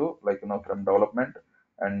stage to from development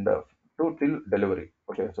and to till delivery.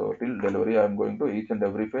 Okay, so till delivery I am going to each and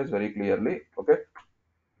every phase very clearly. Okay,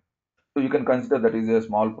 so you can consider that is a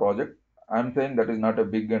small project. I'm saying that is not a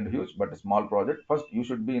big and huge, but a small project. First, you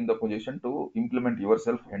should be in the position to implement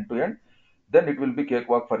yourself end to end. Then it will be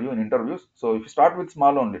cakewalk for you in interviews. So if you start with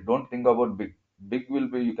small only, don't think about big. Big will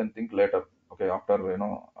be you can think later. Okay, after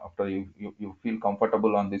after you feel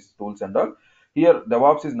comfortable on these tools and all. Here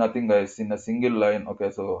DevOps is nothing guys in a single line. Okay,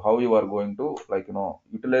 so how you are going to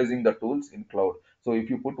utilizing the tools in cloud. So if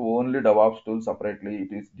you put only DevOps tool separately,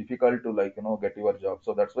 it is difficult to get your job.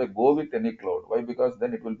 So that's why go with any cloud. Why? Because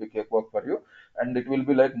then it will be cakewalk for you, and it will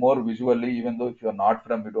be like more visually. Even though if you are not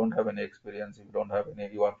from, you don't have any experience, if you don't have any,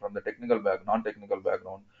 you are from the technical non-technical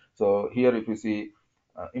background. So here, if you see,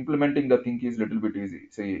 implementing the thing is little bit easy.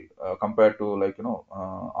 See, compared to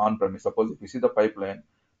on-premise. Suppose if you see the pipeline.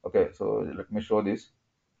 Okay, so let me show this.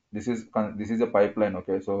 This is a pipeline.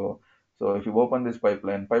 Okay, so if you open this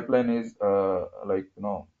pipeline is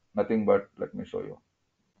nothing but, let me show you,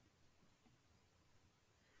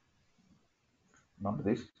 not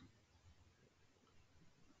this.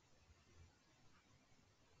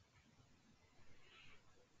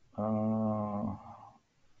 uh,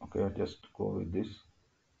 okay, just go with this.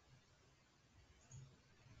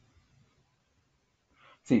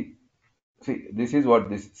 See, this is what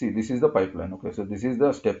this, see, this is the pipeline. Okay, so this is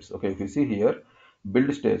the steps. Okay, if you see here,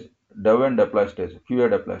 build stage, dev and deploy stage, QA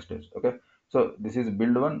deploy stage. Okay, so this is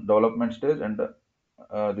build one, development stage, and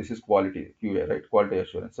this is quality QA, right? Quality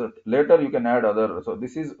assurance. So later you can add other. So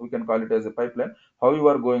this is, we can call it as a pipeline. How you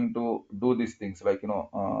are going to do these things,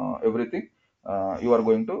 everything you are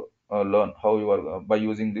going to learn how you are by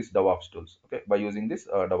using this DevOps tools. Okay, by using this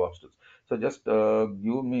DevOps tools. So just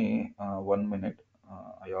give me 1 minute.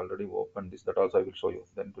 I already opened this. That also I will show you.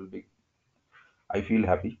 Then it will be. I feel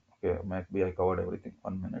happy. Okay, maybe I covered everything.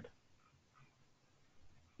 1 minute.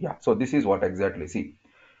 Yeah. So this is what exactly. See.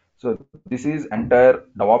 So this is entire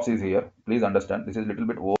DevOps is here. Please understand. This is little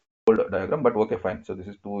bit old diagram, but okay, fine. So this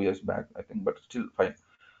is 2 years back, I think, but still fine.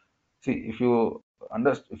 See, if you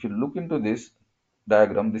look into this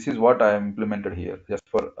diagram, this is what I am implemented here, just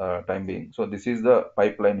for time being. So this is the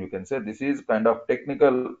pipeline. You can say this is kind of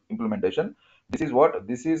technical implementation. This is what,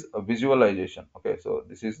 this is a visualization. Okay, so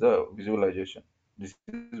this is the visualization. This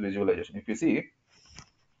is visualization. If you see,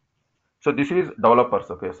 so this is developers.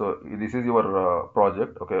 Okay, so this is your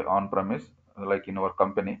project. Okay, on premise, like in our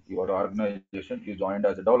company, your organization, you joined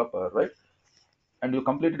as a developer, right? And you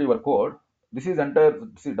completed your code. This is entire.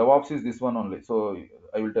 See, DevOps is this one only. So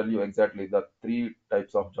I will tell you exactly the three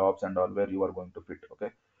types of jobs and all where you are going to fit.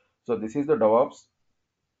 Okay, so this is the DevOps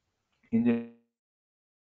engineers.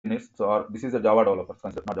 So this is the Java developers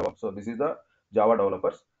concept, not Java. So this is the Java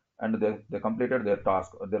developers, and they completed their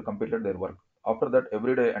task, or they completed their work. After that,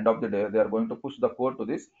 every day, end of the day, they are going to push the code to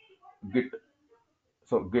this Git.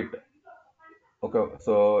 So Git. Okay,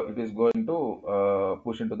 so it is going to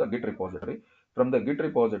push into the Git repository. from the Git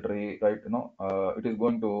repository, right? It is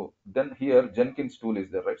going to, then here Jenkins tool is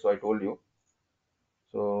there, right? So I told you.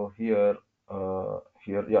 So here,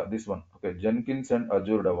 yeah, this one. Okay, Jenkins and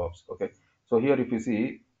Azure DevOps. Okay, so here if you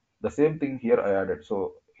see the same thing here I added.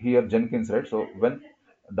 So here Jenkins, right? So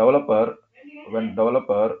developer, when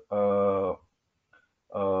developer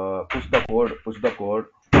push the code,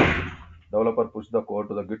 developer push the code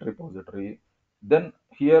to the Git repository. Then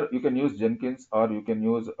here you can use Jenkins or you can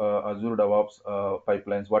use Azure DevOps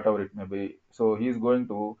pipelines, whatever it may be. So he's going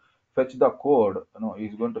to fetch the code.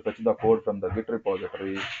 He's going to fetch the code from the Git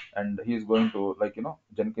repository, and he's going to, like,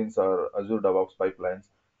 Jenkins or Azure DevOps pipelines,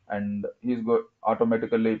 and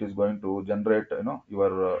automatically it is going to generate,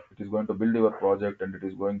 your it is going to build your project, and it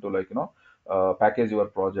is going to, like, package your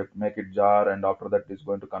project, make it jar, and after that it's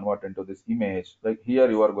going to convert into this image. Like here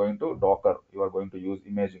you are going to Docker, you are going to use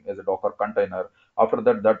imaging as a Docker container. After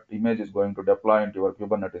that, that image is going to deploy into your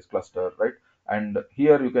Kubernetes cluster, right? And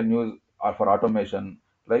here you can use for automation,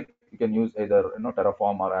 like you can use either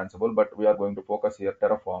Terraform or Ansible, but we are going to focus here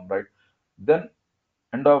Terraform, right? Then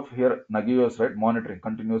end of here Nagios, right? Monitoring,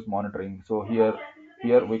 continuous monitoring. So here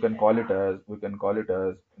we can call it as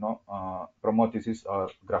Prometheus or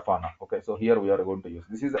Grafana. Okay, so here we are going to use,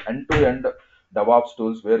 this is the end-to-end DevOps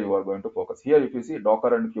tools where you are going to focus. Here if you see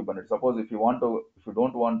Docker and Kubernetes, suppose if you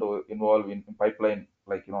don't want to involve in pipeline,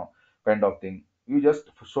 like, kind of thing, you just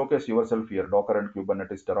showcase yourself here, Docker and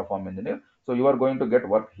Kubernetes Terraform engineer. So you are going to get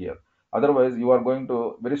work here. Otherwise, you are going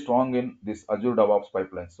to very strong in this Azure DevOps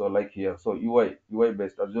pipelines. So like here, so UI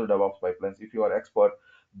based Azure DevOps pipelines. If you are expert,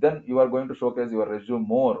 then you are going to showcase your resume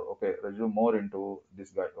more. Okay, resume more into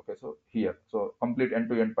this guy. Okay, so here, so complete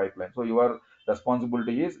end-to-end pipeline. So your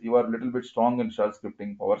responsibility is you are a little bit strong in shell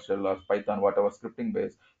scripting, PowerShell or Python, whatever scripting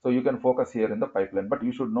base. So you can focus here in the pipeline, but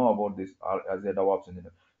you should know about this as a DevOps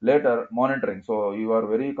engineer. Later, monitoring. So you are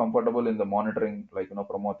very comfortable in the monitoring, like,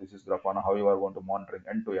 Prometheus, Grafana, how you are going to monitoring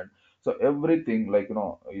end to end. So everything, like,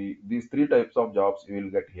 these three types of jobs you will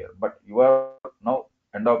get here. But you are now,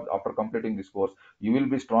 end of after completing this course, you will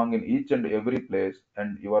be strong in each and every place,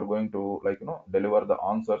 and you are going to, like, deliver the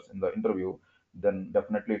answers in the interview. Then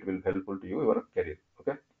definitely it will helpful to you, your career.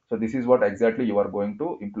 Okay, so this is what exactly you are going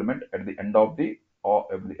to implement at the end of the, or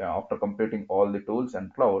after completing all the tools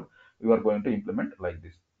and cloud, you are going to implement like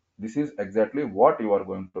this. This is exactly what you are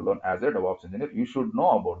going to learn as a DevOps engineer. You should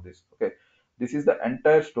know about this. Okay, this is the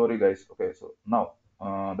entire story, guys. Okay, so now,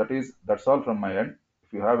 that's all from my end.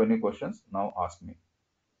 If you have any questions, now ask me.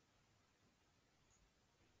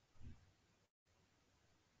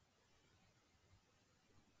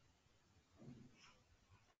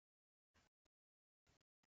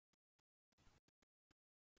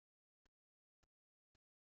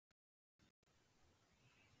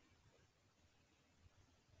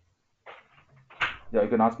 Yeah, you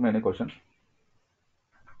can ask me any questions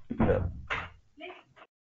if you have.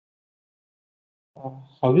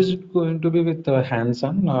 How is it going to be with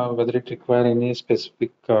hands-on? Whether it require any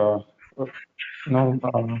specific, on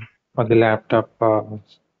the laptop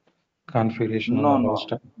configuration and No, all no,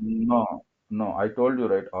 stuff? no, no, I told you,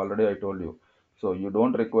 right? Already I told you. So you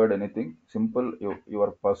don't require anything simple.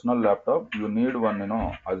 Your personal laptop, you need one,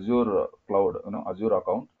 Azure cloud, Azure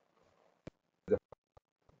account.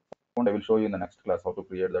 I will show you in the next class how to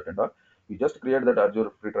create that, and all. You just create that Azure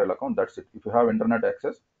free trial account. That's it. If you have internet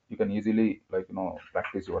access, you can easily, like,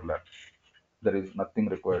 practice your lab. There is nothing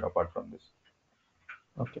required apart from this.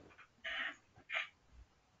 Okay.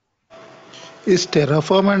 Is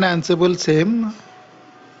Terraform and Ansible same?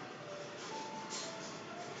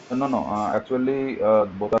 No, no. Actually,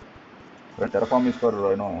 both are different. Terraform is for,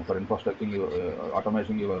 for infrastructure, your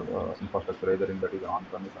automation your infrastructure, either in that is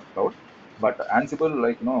on-premise or cloud. But Ansible,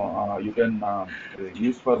 like, you can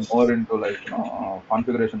use for more into, like,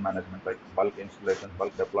 configuration management, like bulk installations,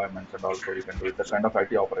 bulk deployments, and also you can do it that kind of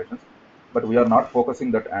IT operations. But we are not focusing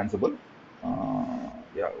that Ansible.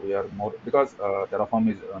 Yeah, we are more because Terraform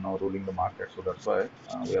is now ruling the market, so that's why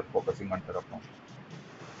we are focusing on Terraform.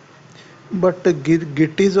 But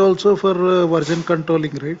Git is also for version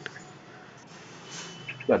controlling, right?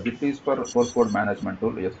 Yeah, Git is for source code management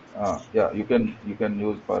tool. Yes, yeah, you can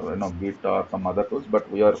use for, Git or some other tools, but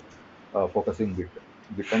we are focusing Git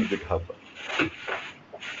and GitHub.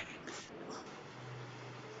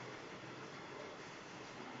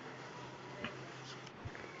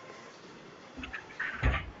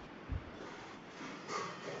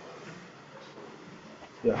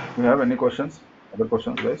 Yeah, if you have any questions, other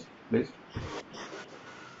questions, guys, please.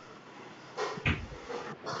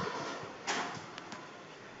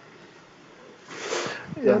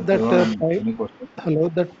 Yeah, Yeah, that everyone, pipe. any questions? Hello,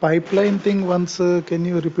 that pipeline thing. Once, can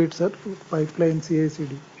you repeat, sir? Pipeline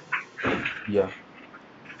CI/CD. Yeah.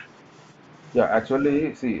 Yeah,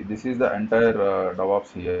 actually, see, this is the entire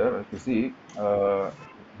DevOps here. If you see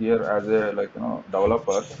here as a like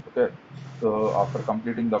developers, okay. So after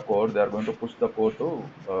completing the code, they are going to push the code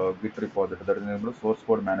to Git repository. That is named the source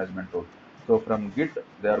code management tool. So from Git,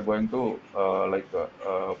 they are going to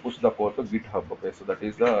push the code to GitHub. Okay, so that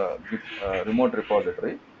is the Git remote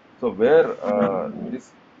repository. So where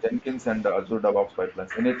this Jenkins and Azure DevOps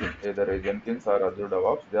pipelines, anything, either a Jenkins or Azure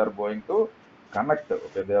DevOps, they are going to connect.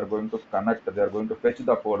 Okay, they are going to connect, they are going to fetch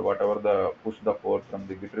the code, whatever the push the code from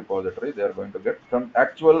the Git repository, they are going to get from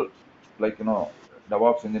actual like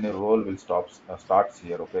DevOps engineer role will starts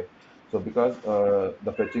here. Okay, so because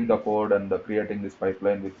the fetching the code and the creating this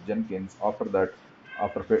pipeline with Jenkins, after that,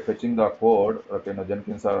 after fetching the code, okay,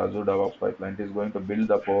 Jenkins or Azure DevOps pipeline, it is going to build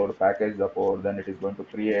the code, package the code, then it is going to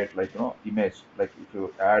create like image, like if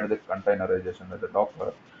you add the containerization with the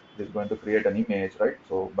Docker, it is going to create an image, right?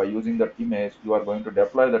 So by using that image, you are going to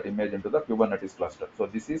deploy that image into the Kubernetes cluster. So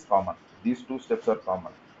this is common. These two steps are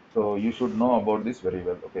common. So you should know about this very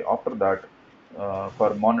well. Okay. After that,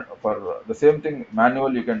 for the same thing,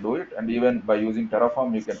 manual you can do it, and even by using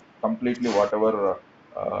Terraform, you can completely whatever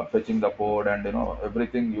fetching the code and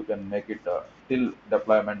everything you can make it till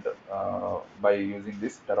deployment by using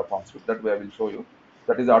this Terraform script. That way I will show you.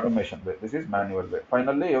 That is automation way. This is manual way.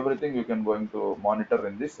 Finally, everything you can going to monitor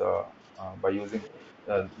in this by using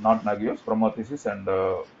not Nagios, Prometheus, and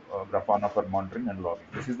Grafana for monitoring and logging.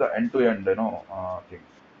 This is the end-to-end thing.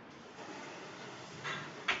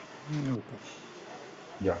 Okay.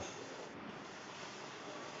 Yeah.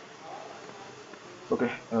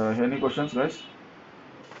 Okay. Any questions, guys?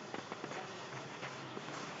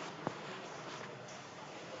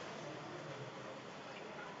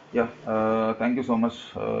 Yeah. Thank you so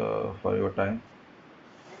much for your time.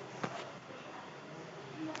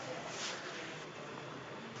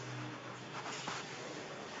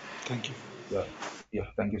 Thank you. Yeah. Yeah.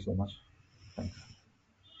 Thank you so much.